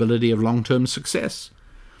probability of long-term success.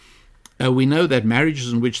 We know that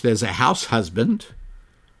marriages in which there's a house husband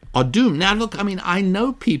are doomed. Now, look, I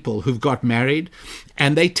know people who've got married,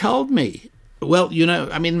 and they told me, well,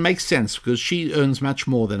 it makes sense because she earns much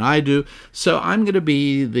more than I do, so I'm going to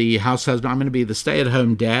be the house husband, I'm going to be the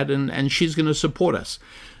stay-at-home dad, and she's going to support us.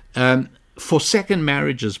 For second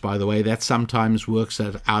marriages, by the way, that sometimes works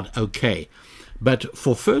out okay. But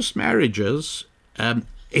for first marriages,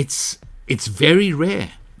 it's very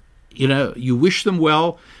rare. You wish them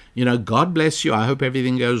well. God bless you. I hope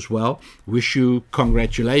everything goes well. Wish you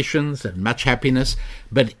congratulations and much happiness.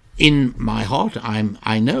 But in my heart,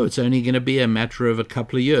 I know it's only going to be a matter of a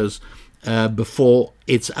couple of years before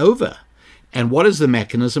it's over. And what is the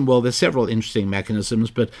mechanism? Well, there's several interesting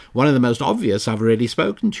mechanisms, but one of the most obvious I've already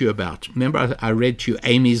spoken to you about. Remember, I read to you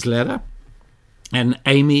Amy's letter, and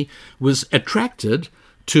Amy was attracted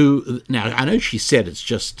to. Now, I know she said it's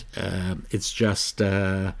just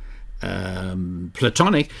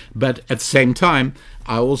platonic, but at the same time,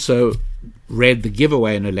 I also read the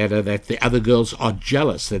giveaway in a letter that the other girls are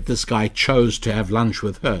jealous that this guy chose to have lunch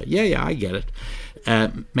with her. Yeah, I get it.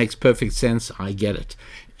 Makes perfect sense. I get it.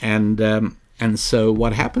 And so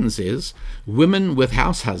what happens is women with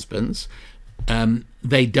house husbands,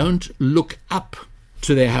 they don't look up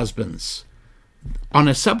to their husbands on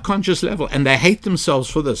a subconscious level, and they hate themselves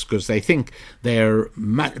for this because they think they're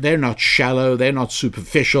not shallow, they're not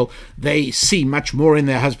superficial. They see much more in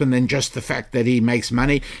their husband than just the fact that he makes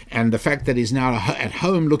money and the fact that he's now at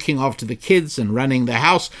home looking after the kids and running the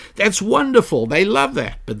house. That's wonderful. They love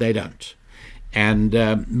that, but they don't. And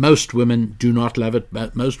most women do not love it,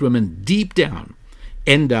 but most women deep down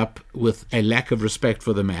end up with a lack of respect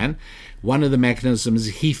for the man. One of the mechanisms,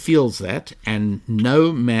 he feels that, and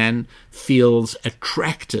no man feels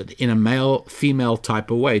attracted in a male-female type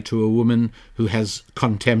of way to a woman who has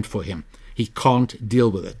contempt for him. He can't deal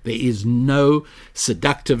with it. There is no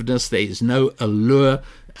seductiveness, there is no allure,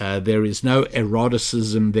 there is no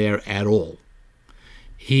eroticism there at all.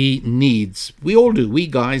 He needs, we all do, we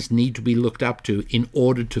guys need to be looked up to in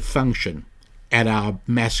order to function at our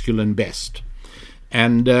masculine best.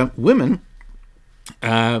 And women,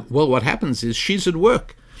 well, what happens is she's at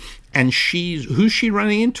work, and who's she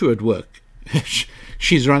running into at work?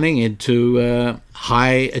 She's running into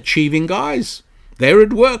high-achieving guys. They're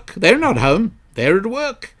at work. They're not home. They're at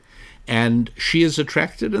work. And she is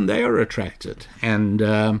attracted, and they are attracted.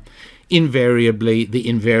 And invariably, the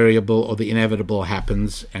invariable or the inevitable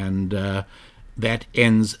happens, and that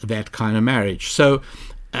ends that kind of marriage. So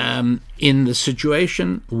in the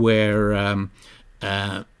situation where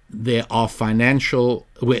there are financial,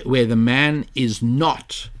 where the man does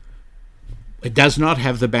not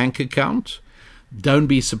have the bank account, don't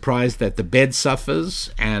be surprised that the bed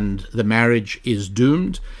suffers and the marriage is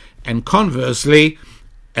doomed. And conversely,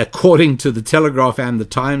 according to the Telegraph and the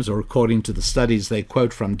Times, or according to the studies they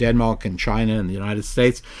quote from Denmark and China and the United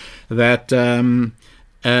States, that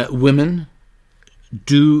women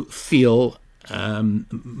do feel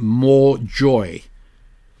more joy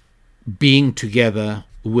being together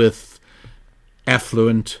with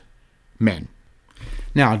affluent men.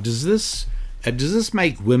 Now, does this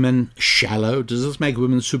make women shallow? Does this make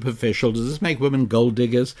women superficial? Does this make women gold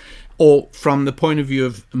diggers? Or from the point of view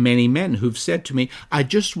of many men who've said to me, I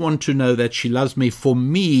just want to know that she loves me for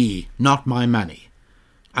me, not my money.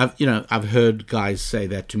 I've heard guys say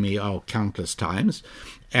that to me countless times,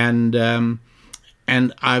 and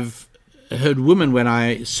I've heard women, when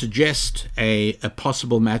I suggest a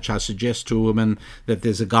possible match, I suggest to a woman that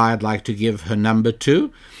there's a guy I'd like to give her number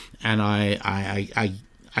to, and I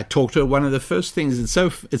talk to her. One of the first things,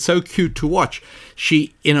 it's so cute to watch.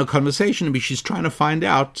 She, in a conversation with me, she's trying to find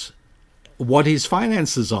out what his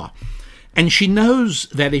finances are. And she knows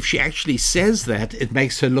that if she actually says that, it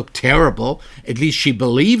makes her look terrible. At least she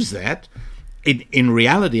believes that. In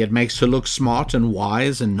reality, it makes her look smart and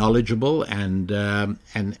wise and knowledgeable and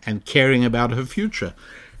caring about her future.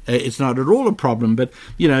 It's not at all a problem, but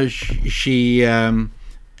she's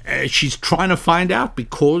trying to find out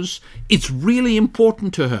because it's really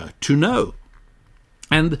important to her to know.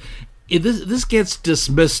 And this gets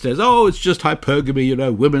dismissed as, it's just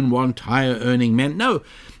hypergamy, women want higher earning men. No,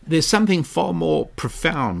 there's something far more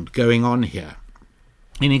profound going on here.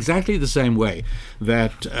 In exactly the same way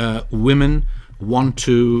that women want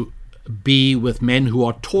to be with men who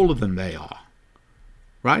are taller than they are,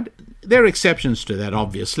 right? There are exceptions to that,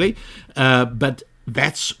 obviously, but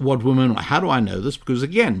that's what women are. How do I know this? Because,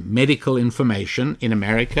 again, medical information in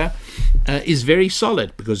America is very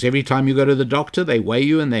solid, because every time you go to the doctor, they weigh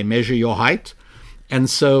you and they measure your height. And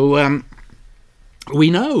so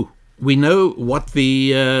we know what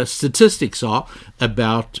the statistics are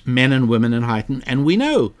about men and women in height, and we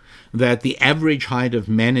know that the average height of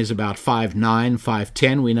men is about 5'9",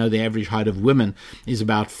 5'10". We know the average height of women is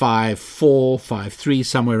about 5'4", 5'3",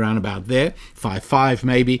 somewhere around about there, 5'5"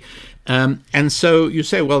 maybe. And so you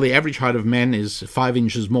say, well, the average height of men is 5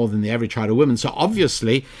 inches more than the average height of women. So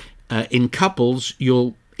obviously, in couples,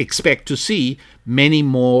 you'll expect to see many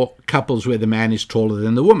more couples where the man is taller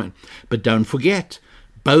than the woman. But don't forget,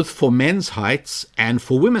 both for men's heights and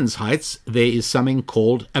for women's heights, there is something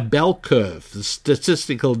called a bell curve, the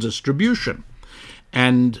statistical distribution.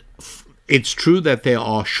 And it's true that there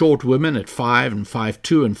are short women at 5 and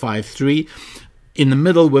 5'2" and 5'3". In the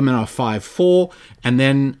middle, women are 5'4", and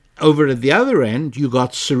then over at the other end, you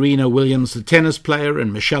got Serena Williams, the tennis player,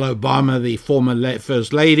 and Michelle Obama, the former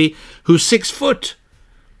First Lady, who's 6 foot.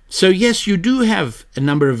 So yes, you do have a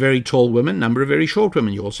number of very tall women, number of very short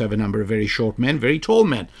women. You also have a number of very short men, very tall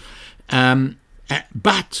men.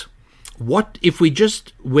 But what if we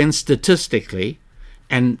just went statistically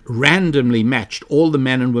and randomly matched all the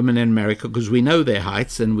men and women in America, because we know their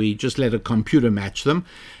heights and we just let a computer match them,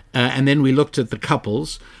 and then we looked at the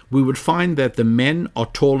couples, we would find that the men are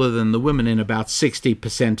taller than the women in about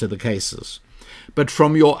 60% of the cases. But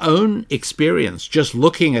from your own experience, just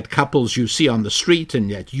looking at couples you see on the street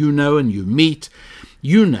and that you know and you meet,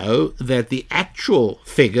 you know that the actual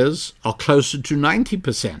figures are closer to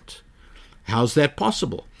 90%. How's that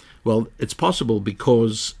possible? Well, it's possible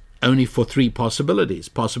because only for three possibilities.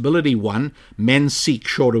 Possibility one, men seek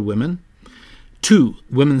shorter women. Two,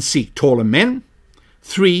 women seek taller men.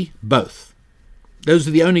 Three, both. Those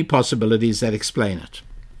are the only possibilities that explain it.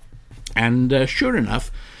 And sure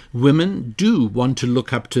enough, women do want to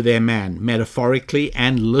look up to their man, metaphorically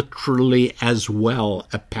and literally as well,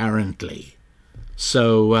 apparently.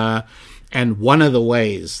 So, and one of the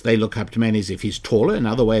ways they look up to men is if he's taller.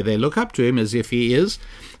 Another way they look up to him is if he is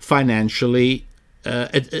financially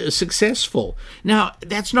successful. Now,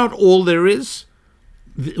 that's not all there is.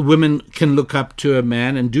 Women can look up to a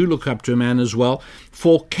man and do look up to a man as well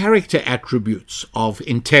for character attributes of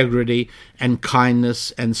integrity and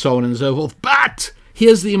kindness and so on and so forth. But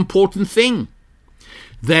here's the important thing,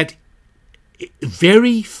 that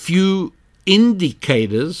very few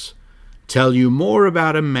indicators tell you more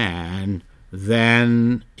about a man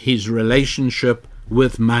than his relationship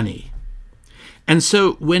with money. And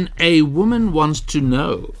so when a woman wants to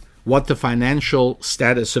know what the financial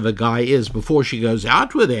status of a guy is before she goes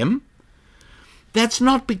out with him, that's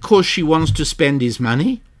not because she wants to spend his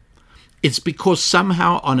money. It's because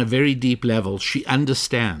somehow on a very deep level she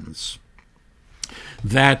understands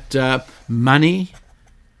that money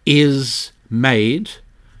is made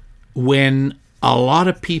when a lot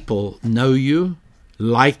of people know you,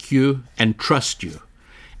 like you, and trust you.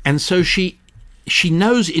 And so she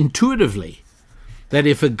knows intuitively that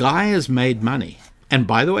if a guy has made money, and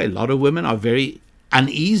by the way, a lot of women are very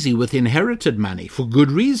uneasy with inherited money for good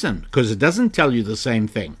reason, because it doesn't tell you the same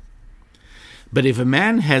thing. But if a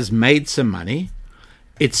man has made some money,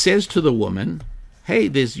 it says to the woman, hey,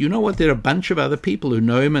 you know what, there are a bunch of other people who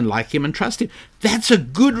know him and like him and trust him. That's a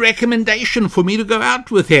good recommendation for me to go out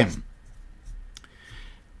with him.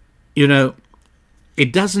 You know,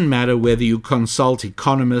 it doesn't matter whether you consult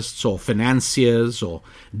economists or financiers or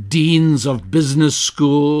deans of business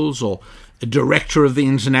schools or a director of the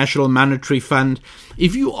International Monetary Fund.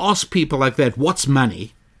 If you ask people like that, what's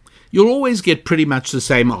money? You'll always get pretty much the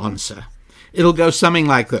same answer. It'll go something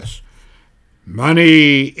like this.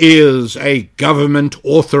 Money is a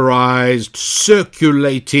government-authorized,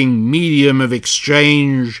 circulating medium of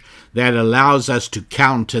exchange that allows us to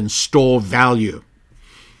count and store value.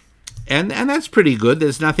 And that's pretty good.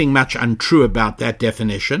 There's nothing much untrue about that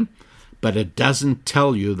definition, but it doesn't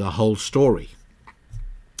tell you the whole story.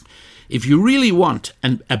 If you really want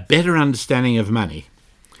a better understanding of money,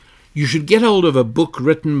 you should get hold of a book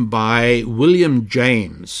written by William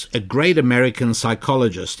James, a great American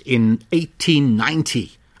psychologist, in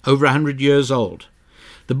 1890, over 100 years old.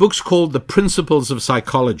 The book's called The Principles of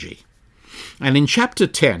Psychology. And in chapter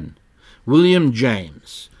 10, William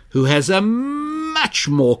James, who has a much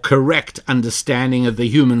more correct understanding of the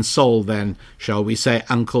human soul than, shall we say,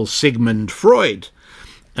 Uncle Sigmund Freud,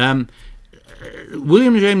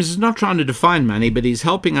 William James is not trying to define money, but he's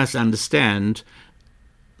helping us understand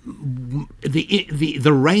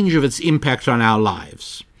the range of its impact on our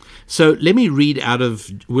lives. So let me read out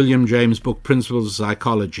of William James' book, Principles of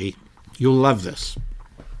Psychology. You'll love this.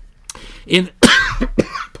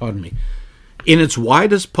 Pardon me. In its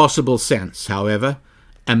widest possible sense, however,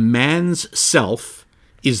 a man's self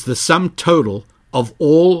is the sum total of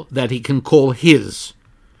all that he can call his.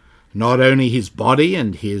 Not only his body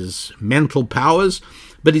and his mental powers,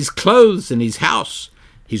 but his clothes and his house,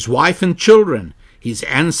 his wife and children, his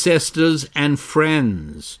ancestors and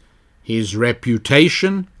friends, his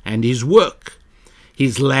reputation and his work,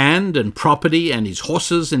 his land and property and his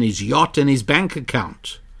horses and his yacht and his bank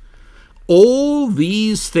account. All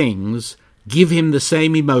these things give him the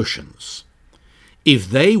same emotions. If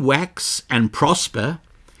they wax and prosper,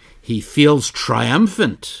 he feels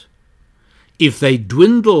triumphant. If they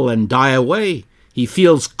dwindle and die away, he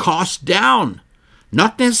feels cast down,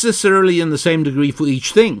 not necessarily in the same degree for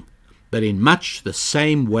each thing, but in much the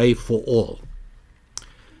same way for all.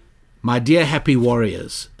 My dear happy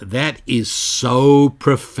warriors, that is so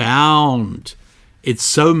profound. It's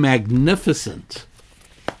so magnificent.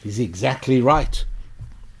 He's exactly right.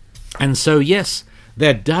 And so, yes,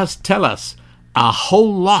 that does tell us a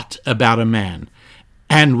whole lot about a man.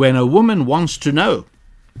 And when a woman wants to know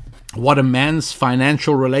what a man's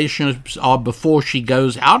financial relationships are before she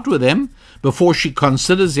goes out with him, before she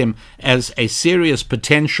considers him as a serious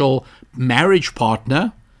potential marriage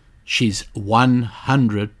partner, she's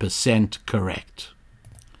 100% correct.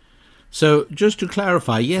 So just to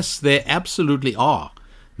clarify, yes, there absolutely are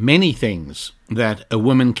many things that a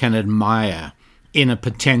woman can admire in a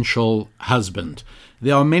potential husband.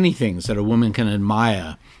 There are many things that a woman can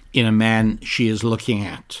admire in a man she is looking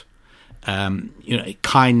at.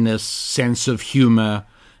 Kindness, sense of humor,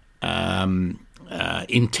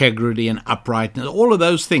 integrity and uprightness. All of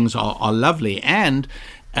those things are lovely. And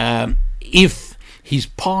if he's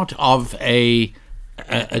part of a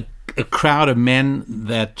crowd of men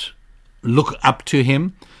that look up to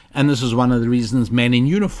him, and this is one of the reasons men in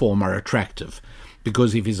uniform are attractive,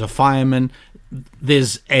 because if he's a fireman,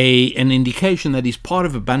 there's an indication that he's part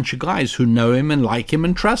of a bunch of guys who know him and like him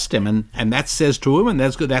and trust him, and that says to women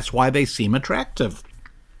that's good. That's why they seem attractive.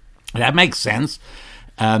 That makes sense.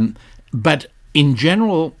 But in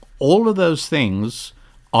general, all of those things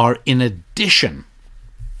are in addition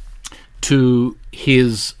to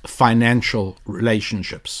his financial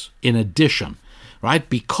relationships. In addition, right?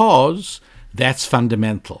 Because that's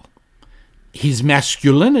fundamental. His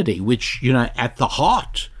masculinity, which, at the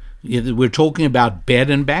heart, we're talking about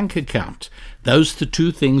bed and bank account. Those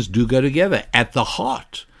two things do go together. At the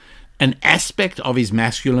heart, an aspect of his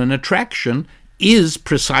masculine attraction is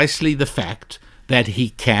precisely the fact that he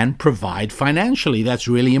can provide financially. That's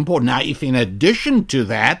really important. Now, if in addition to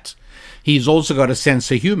that, he's also got a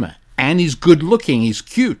sense of humor, and he's good looking, he's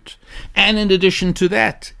cute, and in addition to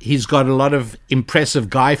that, he's got a lot of impressive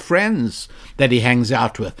guy friends that he hangs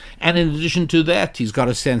out with, and in addition to that, he's got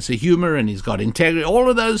a sense of humor and he's got integrity, all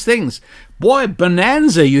of those things. Boy,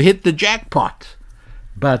 bonanza, you hit the jackpot.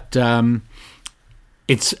 But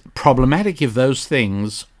it's problematic if those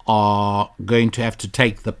things are going to have to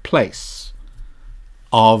take the place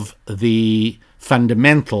of the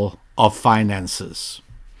fundamental of finances.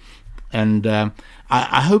 And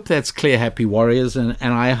I hope that's clear, Happy Warriors, and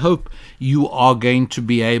I hope you are going to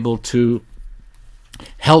be able to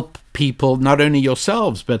help people, not only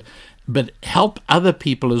yourselves, but help other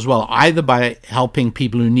people as well, either by helping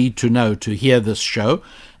people who need to know to hear this show,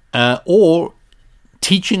 or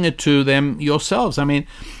teaching it to them yourselves. I mean,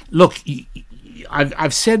 look,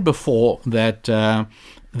 I've said before that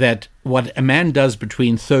that what a man does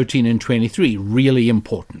between 13 and 23, really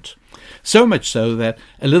important. So much so that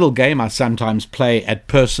a little game I sometimes play at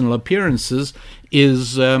personal appearances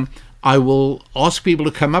is I will ask people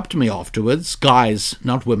to come up to me afterwards, guys,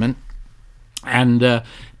 not women, and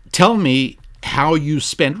tell me how you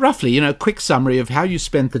spent, roughly, a quick summary of how you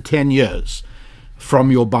spent the 10 years from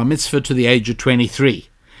your bar mitzvah to the age of 23.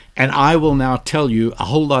 And I will now tell you a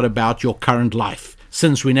whole lot about your current life.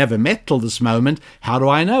 Since we never met till this moment, how do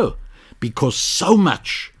I know? Because so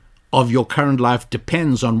much of your current life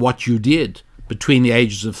depends on what you did between the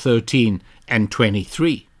ages of 13 and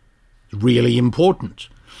 23. Really important.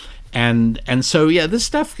 And so, yeah, this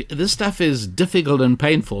stuff is difficult and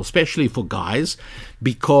painful, especially for guys,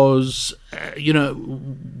 because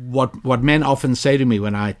what men often say to me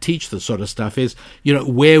when I teach this sort of stuff is,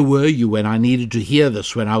 where were you when I needed to hear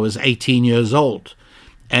this when I was 18 years old?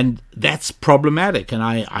 And that's problematic, and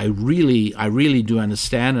I really do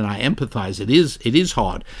understand, and I empathize. It is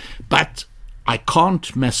hard, but I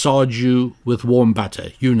can't massage you with warm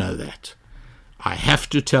butter. You know that. I have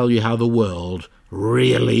to tell you how the world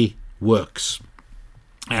really works,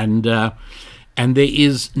 and there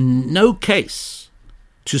is no case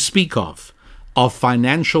to speak of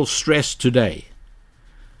financial stress today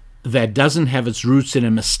that doesn't have its roots in a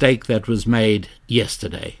mistake that was made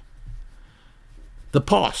yesterday. The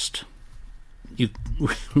past,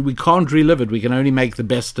 we can't relive it. We can only make the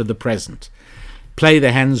best of the present. Play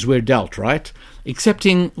the hands we're dealt, right?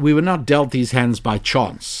 Excepting we were not dealt these hands by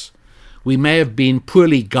chance. We may have been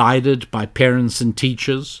poorly guided by parents and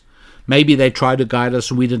teachers. Maybe they tried to guide us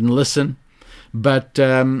and we didn't listen. But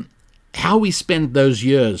how we spent those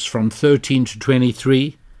years from 13 to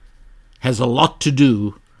 23 has a lot to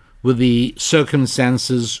do with the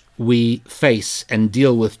circumstances we face and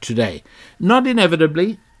deal with today. Not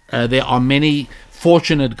inevitably. There are many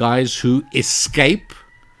fortunate guys who escape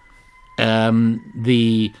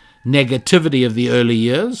the negativity of the early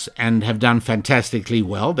years and have done fantastically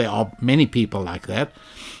well. There are many people like that.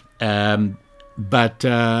 But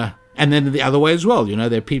and then the other way as well.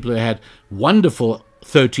 There are people who had wonderful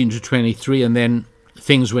 13 to 23 and then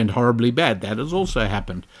things went horribly bad. That has also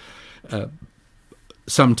happened.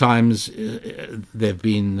 Sometimes there have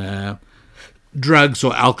been drugs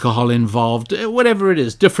or alcohol involved, whatever it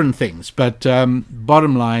is, different things. But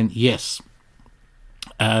bottom line, yes.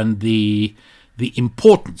 And the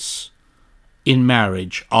importance in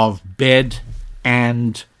marriage of bed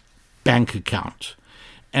and bank account.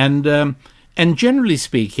 And generally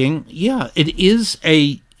speaking, yeah, it is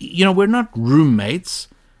we're not roommates,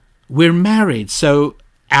 we're married, so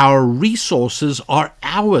our resources are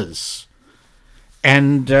ours.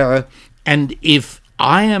 And if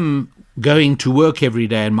I am going to work every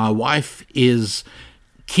day and my wife is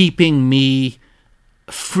keeping me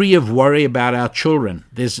free of worry about our children,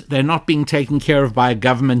 they're not being taken care of by a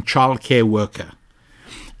government childcare worker,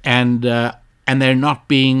 and they're not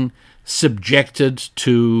being subjected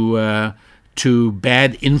to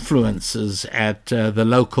bad influences at the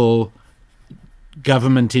local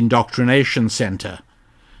government indoctrination center,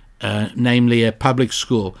 namely a public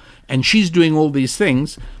school, and she's doing all these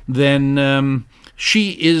things, then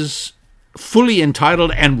she is fully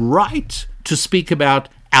entitled and right to speak about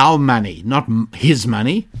our money, not his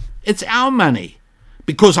money. It's our money,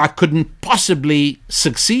 because I couldn't possibly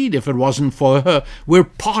succeed if it wasn't for her. We're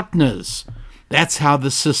partners. That's how the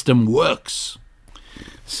system works.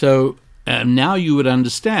 So now you would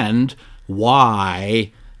understand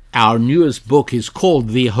why our newest book is called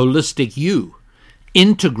The Holistic You,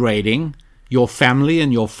 integrating your family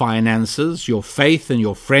and your finances, your faith and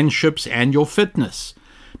your friendships and your fitness,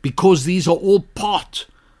 because these are all part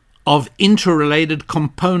of interrelated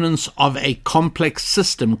components of a complex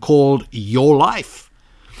system called your life.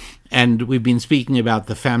 And we've been speaking about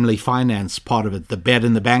the family finance part of it, the bed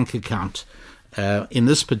and the bank account, in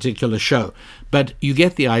this particular show. But you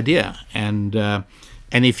get the idea. And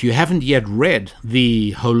if you haven't yet read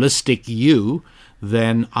The Holistic You,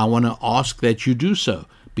 then I want to ask that you do so,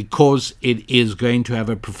 because it is going to have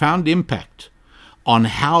a profound impact on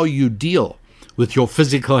how you deal with your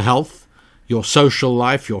physical health, your social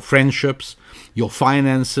life, your friendships, your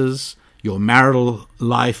finances, your marital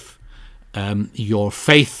life, your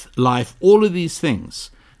faith life. All of these things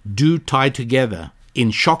do tie together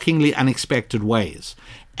in shockingly unexpected ways.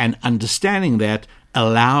 And understanding that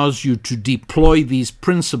allows you to deploy these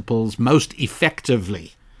principles most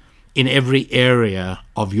effectively in every area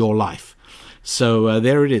of your life. So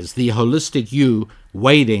there it is, The Holistic You,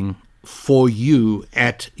 waiting for you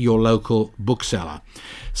at your local bookseller.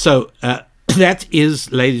 So that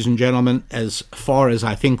is, ladies and gentlemen, as far as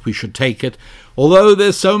I think we should take it. Although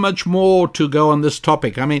there's so much more to go on this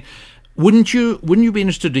topic. I mean, wouldn't you be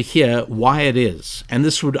interested to hear why it is? And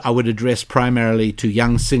this I would address primarily to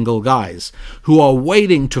young single guys who are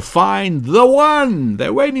waiting to find the one.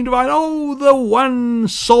 They're waiting to find, the one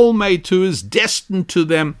soulmate who is destined to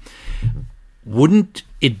them. Wouldn't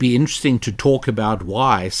it be interesting to talk about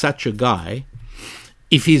why such a guy,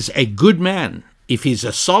 if he's a good man, if he's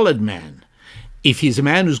a solid man, if he's a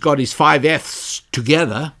man who's got his 5 F's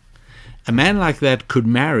together, a man like that could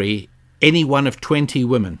marry any one of 20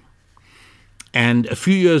 women. And a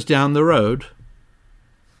few years down the road,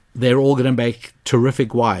 they're all going to make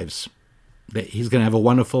terrific wives. He's going to have a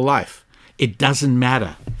wonderful life. It doesn't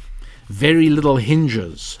matter. Very little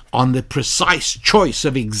hinges on the precise choice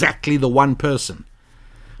of exactly the one person.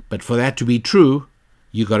 But for that to be true,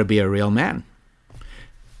 you got to be a real man.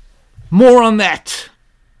 More on that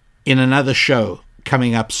in another show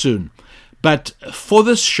coming up soon. But for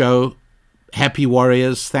this show, Happy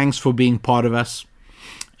Warriors, thanks for being part of us.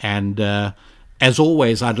 And as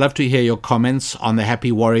always, I'd love to hear your comments on the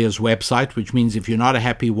Happy Warriors website, which means if you're not a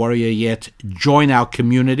Happy Warrior yet, join our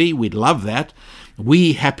community. We'd love that.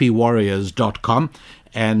 WeHappyWarriors.com.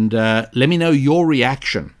 And let me know your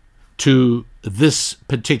reaction to this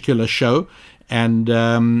particular show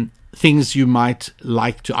and things you might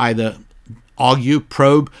like to either argue,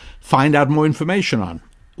 probe, find out more information on.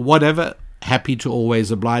 Whatever, happy to always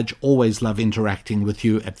oblige. Always love interacting with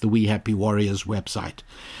you at the We Happy Warriors website.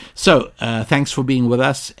 So thanks for being with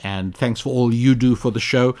us, and thanks for all you do for the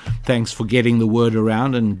show. Thanks for getting the word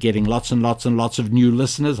around and getting lots and lots and lots of new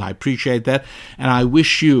listeners. I appreciate that. And I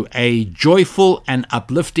wish you a joyful and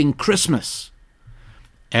uplifting Christmas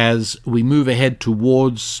as we move ahead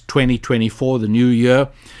towards 2024, the new year.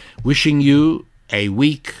 Wishing you a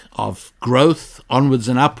week of growth onwards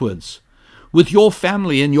and upwards with your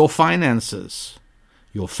family and your finances,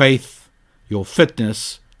 your faith, your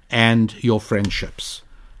fitness, and your friendships.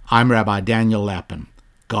 I'm Rabbi Daniel Lappin.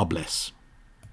 God bless.